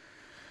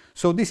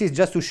 So this is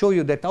just to show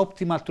you that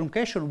optimal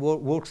truncation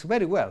works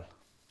very well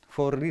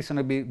for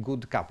reasonably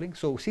good coupling.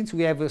 So since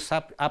we have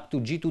up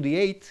to G to the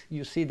 8,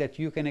 you see that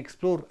you can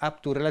explore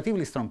up to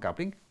relatively strong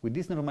coupling. With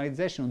this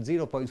normalization,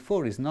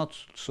 0.4 is not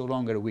so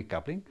longer a weak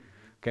coupling.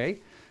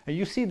 Okay, and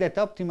you see that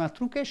optimal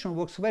truncation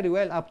works very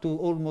well up to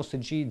almost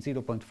G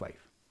 0.5.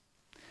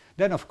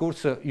 Then, of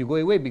course, you go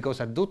away because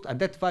at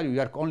that value,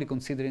 you are only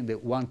considering the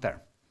one term.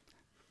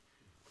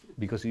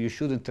 Because you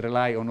shouldn't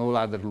rely on all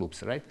other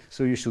loops, right?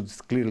 So you should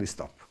clearly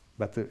stop.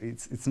 But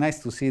it's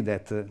nice to see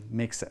that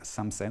makes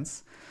some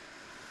sense.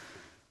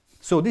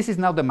 So this is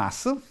now the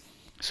mass.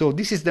 So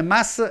this is the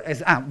mass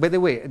as, by the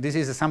way, this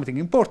is something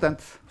important.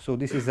 So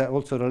this is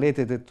also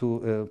related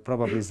to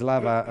probably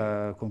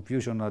Slava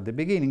confusion at the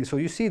beginning. So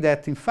you see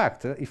that, in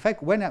fact,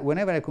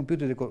 whenever I compute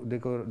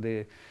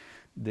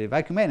the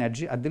vacuum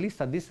energy, at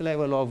least at this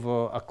level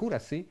of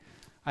accuracy,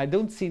 I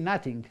don't see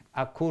nothing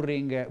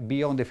occurring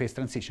beyond the phase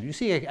transition. You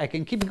see, I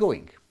can keep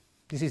going.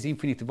 This is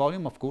infinite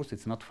volume, of course.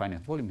 It's not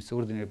finite volume. It's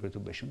ordinary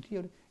perturbation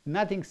theory.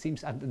 Nothing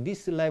seems, at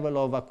this level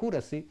of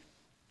accuracy,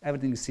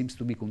 everything seems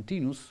to be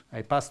continuous.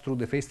 I pass through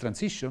the phase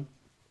transition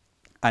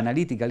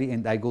analytically,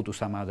 and I go to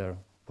some other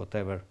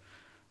whatever.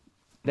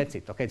 That's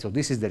it. Okay, so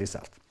this is the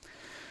result.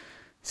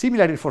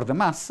 Similarly for the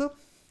mass.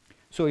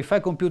 So if I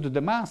compute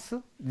the mass,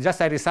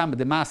 just I resum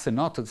the mass and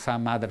not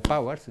some other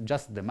powers,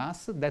 just the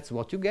mass, that's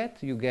what you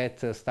get. You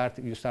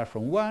you start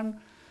from 1,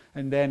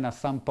 and then at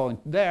some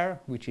point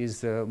there, which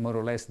is more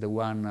or less the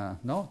one,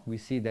 we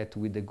see that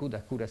with the good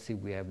accuracy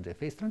we have the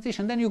phase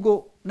transition. Then you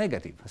go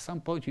negative. At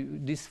some point,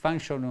 this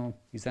function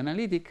is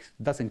analytic,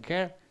 doesn't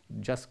care,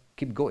 just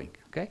keep going.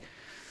 Okay.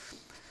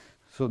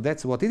 So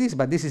that's what it is,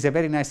 but this is a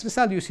very nice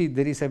result. You see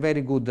there is a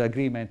very good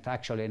agreement,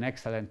 actually an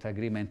excellent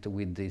agreement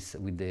with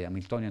the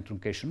Hamiltonian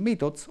truncation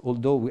methods,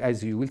 although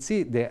as you will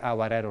see,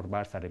 our error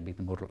bars are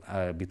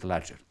a bit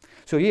larger.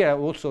 So here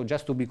also,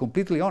 just to be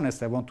completely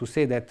honest, I want to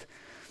say that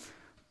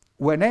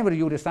whenever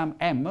you resum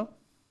m,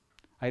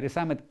 I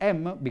resummed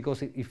m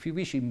because if you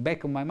wish, in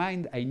back of my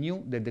mind, I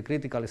knew that the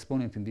critical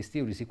exponent in this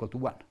theory is equal to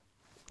 1.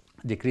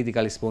 The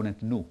critical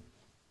exponent nu,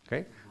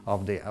 okay,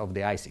 of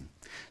the Ising.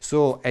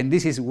 So, and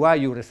this is why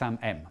you resum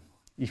m.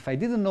 If I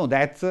didn't know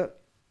that,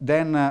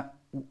 then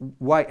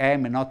why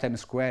m and not m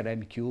squared,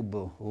 m cube,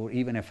 or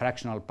even a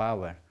fractional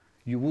power,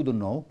 you wouldn't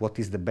know what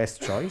is the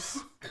best choice.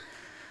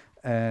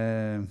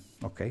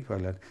 Okay,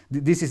 well,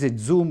 this is a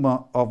zoom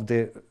of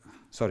the,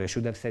 sorry, I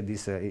should have said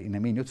this in a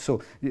minute.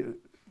 So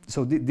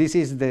this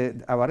is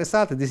our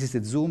result. This is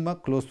the zoom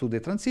close to the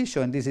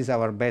transition, and this is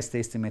our best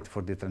estimate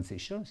for the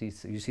transition.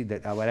 You see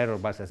that our error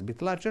bar is a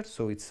bit larger,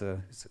 so it's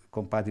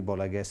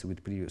compatible, I guess,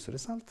 with previous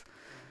result.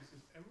 This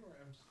is m or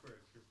m squared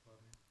you're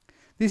plotting?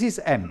 This is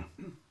m.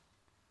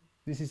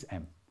 This is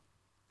m.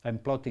 I'm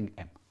plotting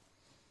m.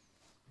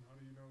 And how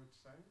do you know which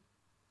sign?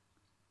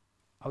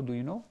 How do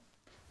you know?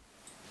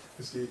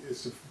 Is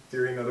the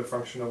theory another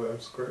function of m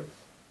squared?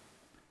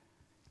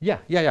 Yeah.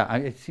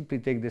 I simply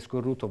take the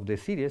square root of the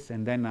series,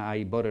 and then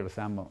I borrow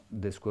some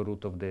the square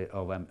root of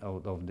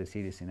the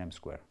series in m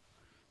squared.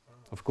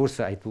 Of course,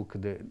 I took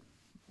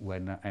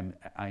when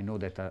I know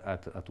that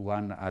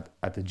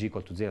at g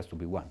equal to 0 has to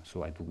be 1,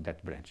 so I took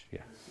that branch.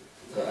 Yeah.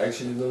 I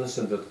actually don't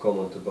understand that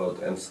comment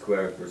about m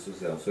squared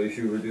versus m. So if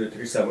you would do a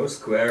resum m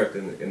squared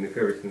and if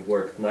everything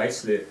worked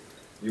nicely,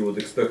 you would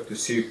expect to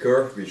see a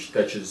curve which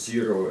touches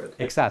 0.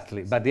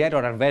 Exactly, but the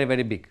errors are very,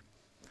 very big,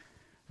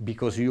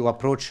 because you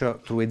approach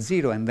to a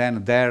 0, and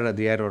then there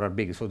the errors are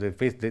big. So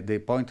the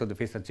point of the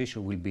phase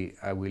transition will be,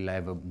 I will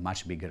have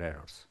much bigger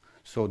errors.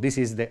 So this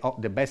is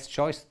the best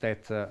choice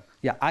that,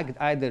 yeah,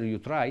 either you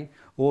try,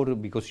 or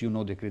because you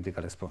know the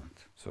critical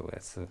exponent. So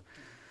that's,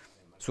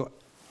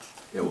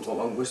 Yeah,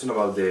 one question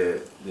about the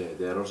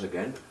errors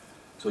again.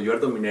 So you are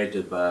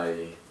dominated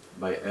by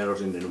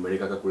errors in the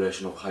numerical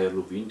calculation of higher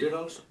loop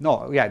integrals?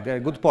 No, yeah,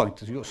 good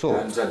point. So,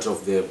 and such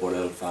of the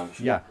Borel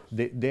function. Yeah,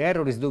 the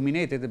error is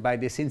dominated by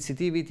the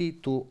sensitivity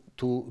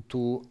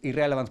to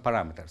irrelevant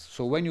parameters.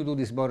 So when you do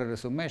this Borel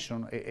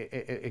summation,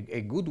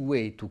 a good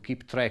way to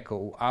keep track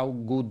of how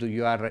good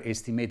you are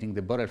estimating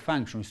the Borel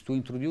function is to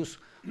introduce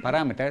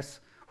parameters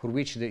for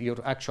which your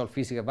actual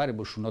physical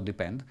variable should not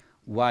depend,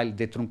 while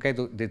the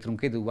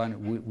truncated one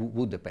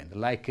would depend,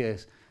 like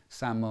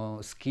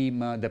some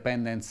scheme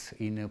dependence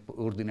in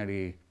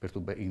ordinary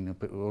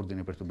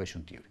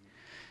perturbation theory.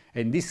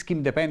 And this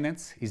scheme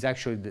dependence is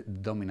actually the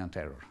dominant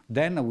error.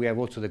 Then we have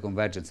also the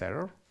convergence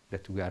error,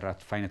 that we are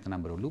at finite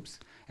number of loops.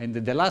 And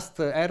the last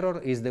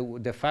error is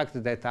the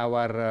fact that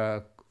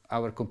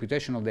our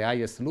computation of the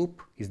IHES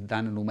loop is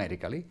done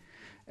numerically.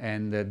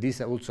 And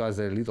this also has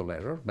a little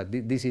error, but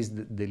this is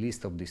the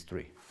list of these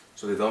three.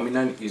 So the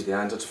dominant is the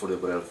ansatz for the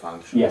Borel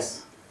function?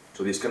 Yes.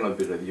 So this cannot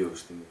be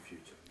reduced in the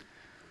future?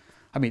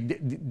 I mean,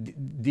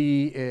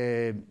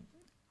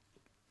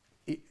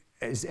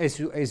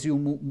 as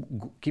you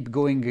keep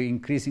going,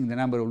 increasing the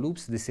number of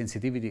loops, the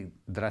sensitivity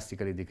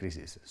drastically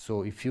decreases.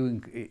 So if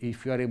you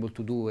are able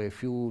to do a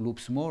few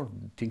loops more,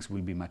 things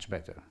will be much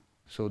better.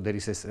 So there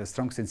is a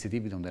strong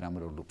sensitivity on the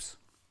number of loops.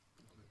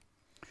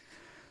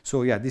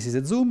 So yeah, this is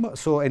a zoom.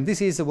 So, and this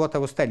is what I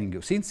was telling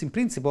you. Since in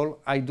principle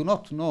I do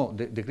not know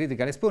the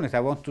critical exponent, I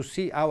want to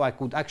see how I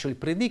could actually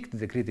predict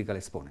the critical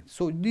exponent.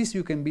 So this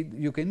you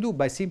can do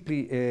by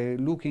simply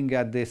looking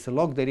at this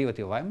log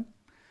derivative of m.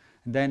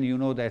 Then you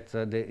know that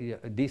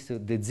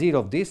the zero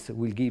of this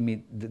will give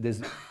me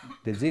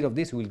the zero of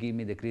this will give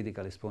me the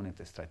critical exponent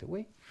straight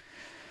away.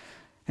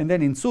 And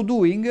then in so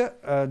doing,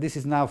 this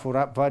is now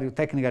for various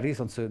technical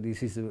reasons.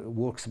 This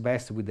works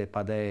best with the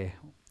Padé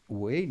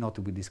way, not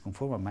with this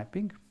conformal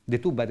mapping. The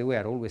two, by the way,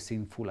 are always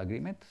in full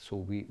agreement. So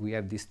we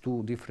have these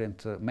two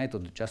different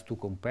methods just to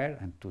compare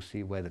and to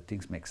see whether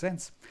things make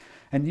sense.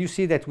 And you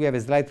see that we have a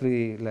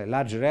slightly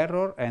larger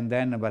error, and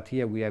then, but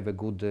here we have a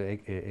good,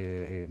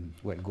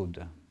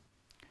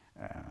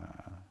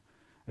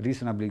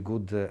 reasonably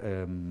good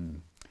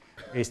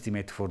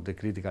estimate for the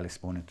critical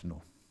exponent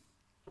nu.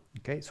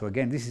 Okay, so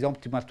again, this is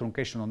optimal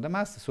truncation on the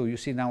mass. So you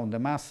see now on the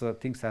mass,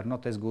 things are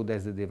not as good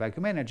as the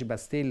vacuum energy, but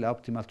still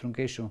optimal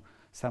truncation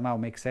somehow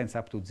makes sense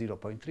up to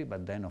 0.3,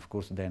 but then, of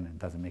course, then it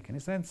doesn't make any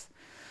sense.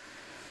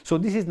 So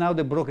this is now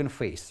the broken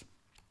phase.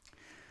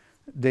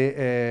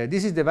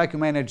 This is the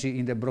vacuum energy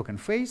in the broken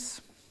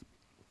phase.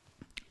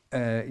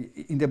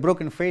 In the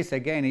broken phase,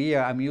 again,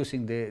 here I'm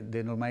using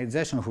the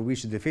normalization for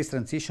which the phase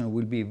transition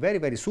will be very,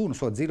 very soon,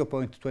 so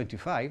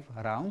 0.25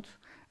 around.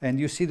 And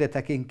you see that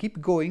I can keep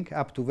going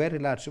up to very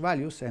large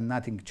values and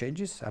nothing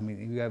changes. I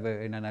mean, you have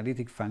an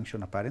analytic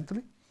function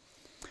apparently.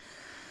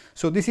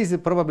 So this is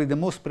probably the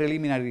most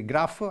preliminary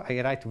graph. I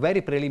write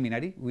very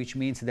preliminary, which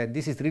means that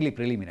this is really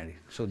preliminary.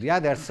 So the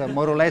others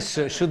more or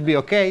less should be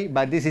okay,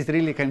 but this is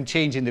really can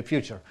change in the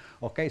future.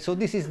 Okay, so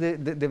this is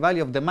the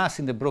value of the mass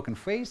in the broken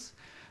phase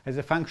as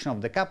a function of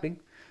the coupling.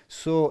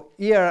 So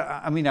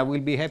here, I mean, I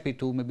will be happy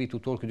to maybe to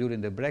talk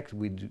during the break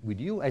with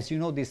you. As you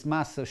know, this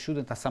mass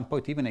shouldn't at some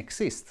point even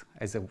exist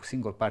as a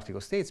single particle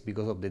states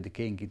because of the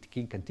decaying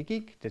kink and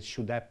kink that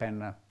should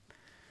happen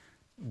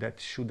that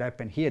should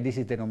happen here. This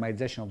is the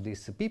normalization of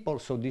these people.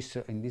 So this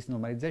in this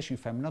normalization,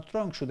 if I'm not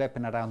wrong, should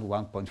happen around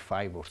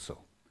 1.5 or so.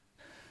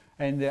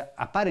 And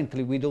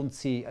apparently we don't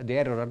see, the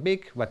errors are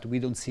big, but we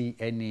don't see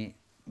any,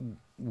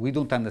 we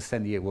don't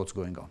understand here what's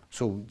going on.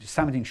 So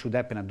something should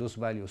happen at those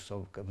values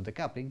of the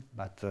coupling,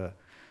 but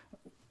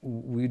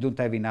we don't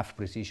have enough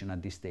precision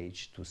at this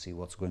stage to see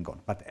what's going on.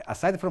 But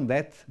aside from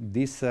that,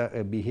 this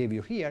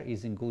behavior here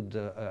is in good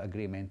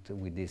agreement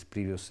with this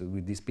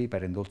with this paper,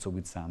 and also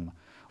with some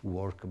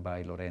work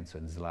by Lorenzo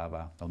and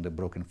Slava on the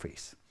broken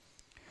phase.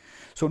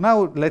 So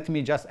now let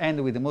me just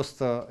end with the most,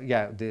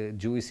 the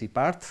juicy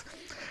part,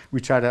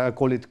 which are, I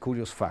call it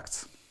curious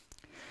facts.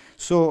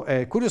 So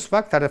curious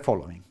facts are the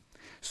following.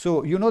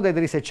 So you know that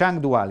there is a Chang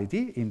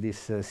duality in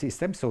this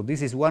system. So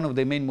this is one of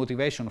the main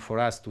motivations for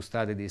us to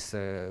study this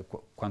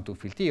quantum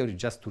field theory,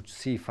 just to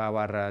see if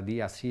our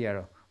ideas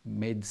here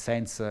made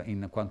sense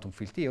in quantum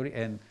field theory.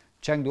 And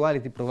Chang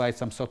duality provides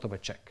some sort of a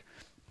check.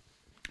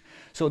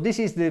 So this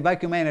is the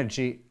vacuum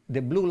energy.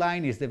 The blue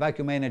line is the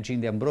vacuum energy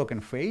in the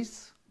unbroken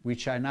phase,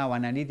 which are now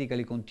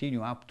analytically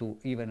continue up to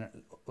even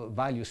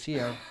values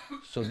here.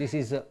 So this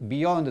is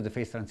beyond the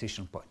phase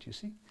transition point, you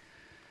see.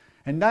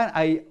 And then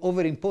I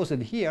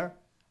overimposed here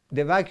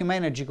the vacuum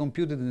energy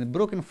computed in the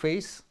broken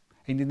phase.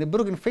 And in the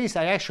broken phase,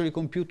 I actually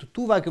compute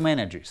two vacuum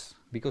energies,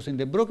 because in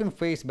the broken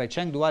phase by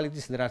Chang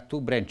dualities, there are two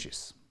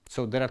branches.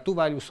 So there are two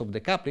values of the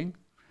coupling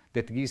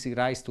that gives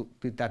rise to,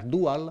 that are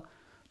dual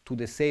to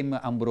the same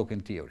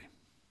unbroken theory.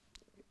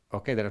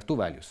 Okay, there are two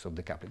values of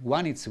the coupling.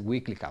 One is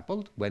weakly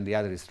coupled, when the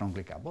other is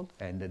strongly coupled,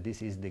 and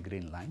this is the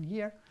green line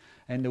here.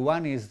 And the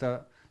one is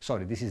the,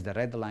 sorry, this is the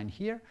red line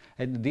here,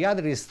 and the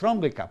other is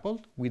strongly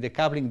coupled with a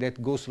coupling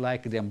that goes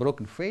like the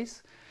unbroken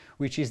phase,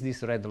 which is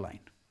this red line.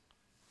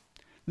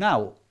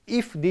 Now,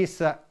 if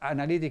this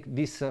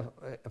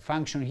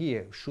function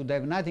here should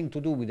have nothing to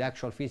do with the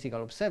actual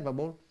physical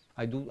observable,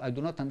 I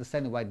do not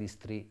understand why these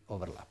three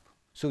overlap.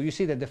 So you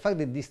see that the fact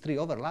that these three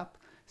overlap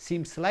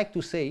seems like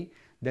to say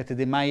that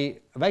my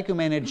vacuum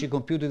energy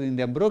computed in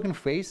the unbroken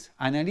phase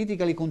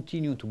analytically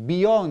continued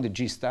beyond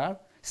G star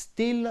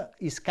still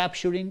is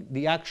capturing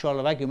the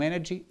actual vacuum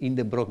energy in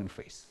the broken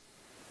phase.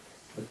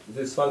 But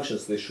these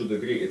functions, they should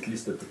agree at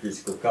least at the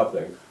critical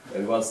coupling,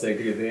 and once they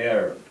agree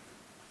there,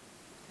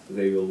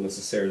 they will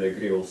necessarily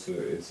agree also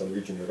in some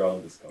region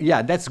around this coupling.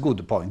 Yeah, that's a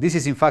good point. This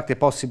is in fact a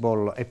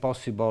possible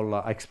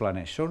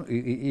explanation,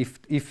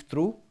 if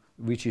true,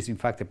 which is in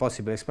fact a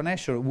possible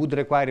explanation, would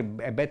require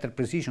a better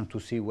precision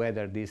to see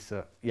whether this,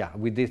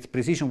 with this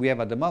precision we have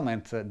at the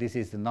moment, this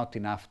is not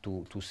enough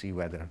to see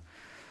whether.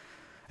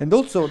 And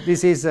also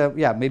this is,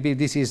 maybe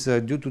this is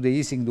due to the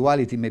Ising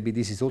duality, maybe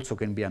this is also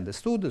can be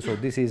understood. So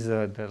this is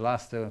the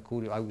last,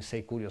 I would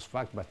say curious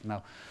fact, but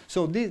now.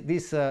 So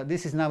this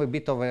is now a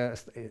bit of a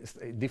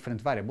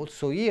different variable.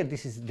 So here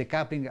this is the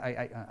coupling,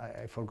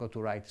 I forgot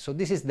to write. So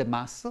this is the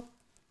mass,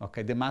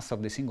 okay, the mass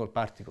of the single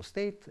particle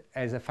state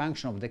as a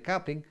function of the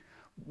coupling.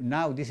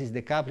 Now this is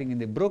the coupling in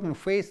the broken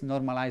phase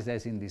normalized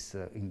as in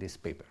this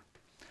paper.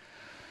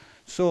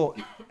 So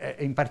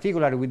in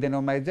particular with the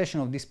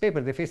normalization of this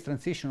paper, the phase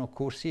transition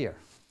occurs here.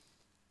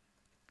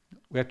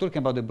 We are talking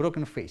about the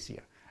broken phase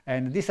here.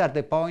 And these are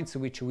the points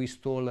which we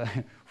stole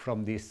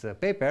from this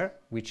paper,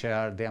 which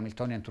are the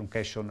Hamiltonian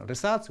truncation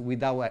results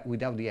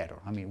without the error.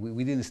 I mean,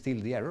 we didn't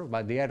steal the error,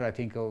 but the error, I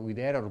think, with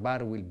the error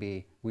bar will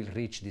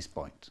reach this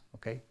point,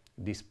 okay?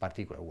 This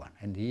particular one.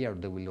 And here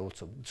there will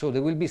also, so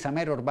there will be some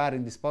error bar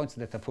in these points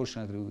that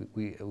unfortunately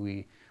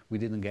we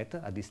didn't get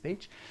at this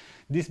stage.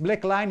 This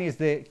black line is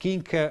the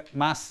kink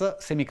mass,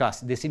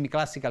 the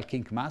semi-classical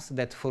kink mass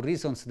that for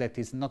reasons that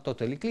is not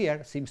totally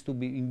clear seems to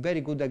be in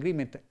very good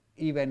agreement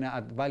even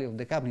at value of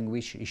the coupling,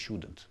 which it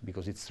shouldn't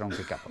because it's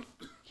strongly coupled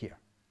here,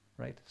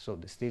 right? So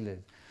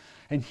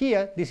and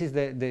here this is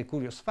the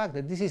curious fact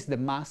that this is the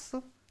mass.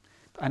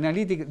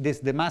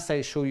 The mass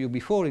I showed you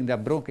before in the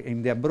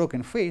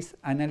broken phase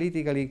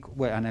analytically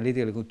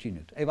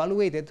continued,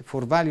 evaluated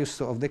for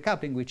values of the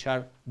coupling which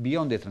are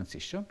beyond the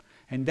transition,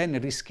 and then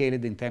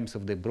rescaled in terms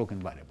of the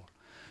broken variable.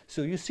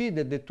 So you see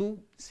that the two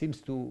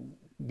seems to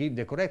give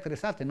the correct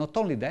result, and not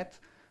only that,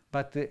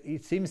 but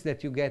it seems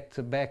that you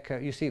get back,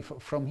 you see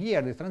from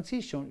here the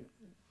transition.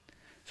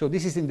 So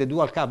this is in the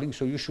dual coupling,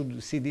 so you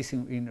should see this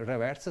in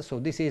reverse. So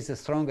this is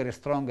stronger and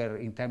stronger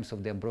in terms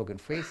of the unbroken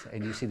phase,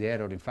 and you see the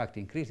error in fact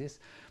increases.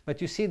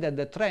 But you see that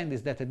the trend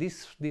is that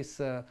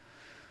this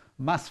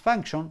mass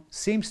function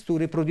seems to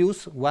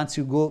reproduce, once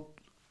you go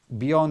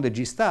beyond the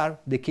G star,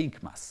 the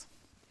kink mass.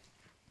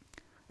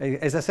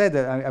 As I said,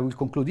 I will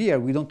conclude here,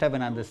 we don't have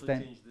an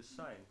understanding. Change the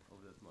sign of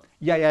that mass.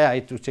 Yeah,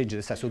 to change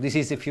the sign. So this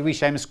is, if you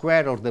wish, m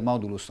squared or the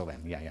modulus of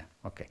m. Yeah,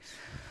 okay.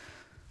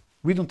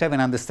 We don't have an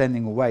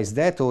understanding of why is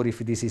that, or if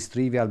this is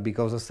trivial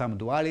because of some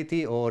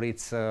duality, or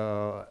it's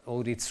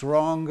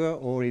wrong,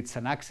 or it's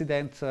an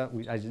accident.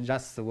 I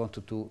just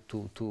wanted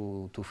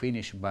to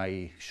finish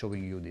by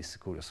showing you this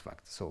curious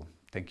fact. So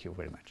thank you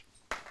very much.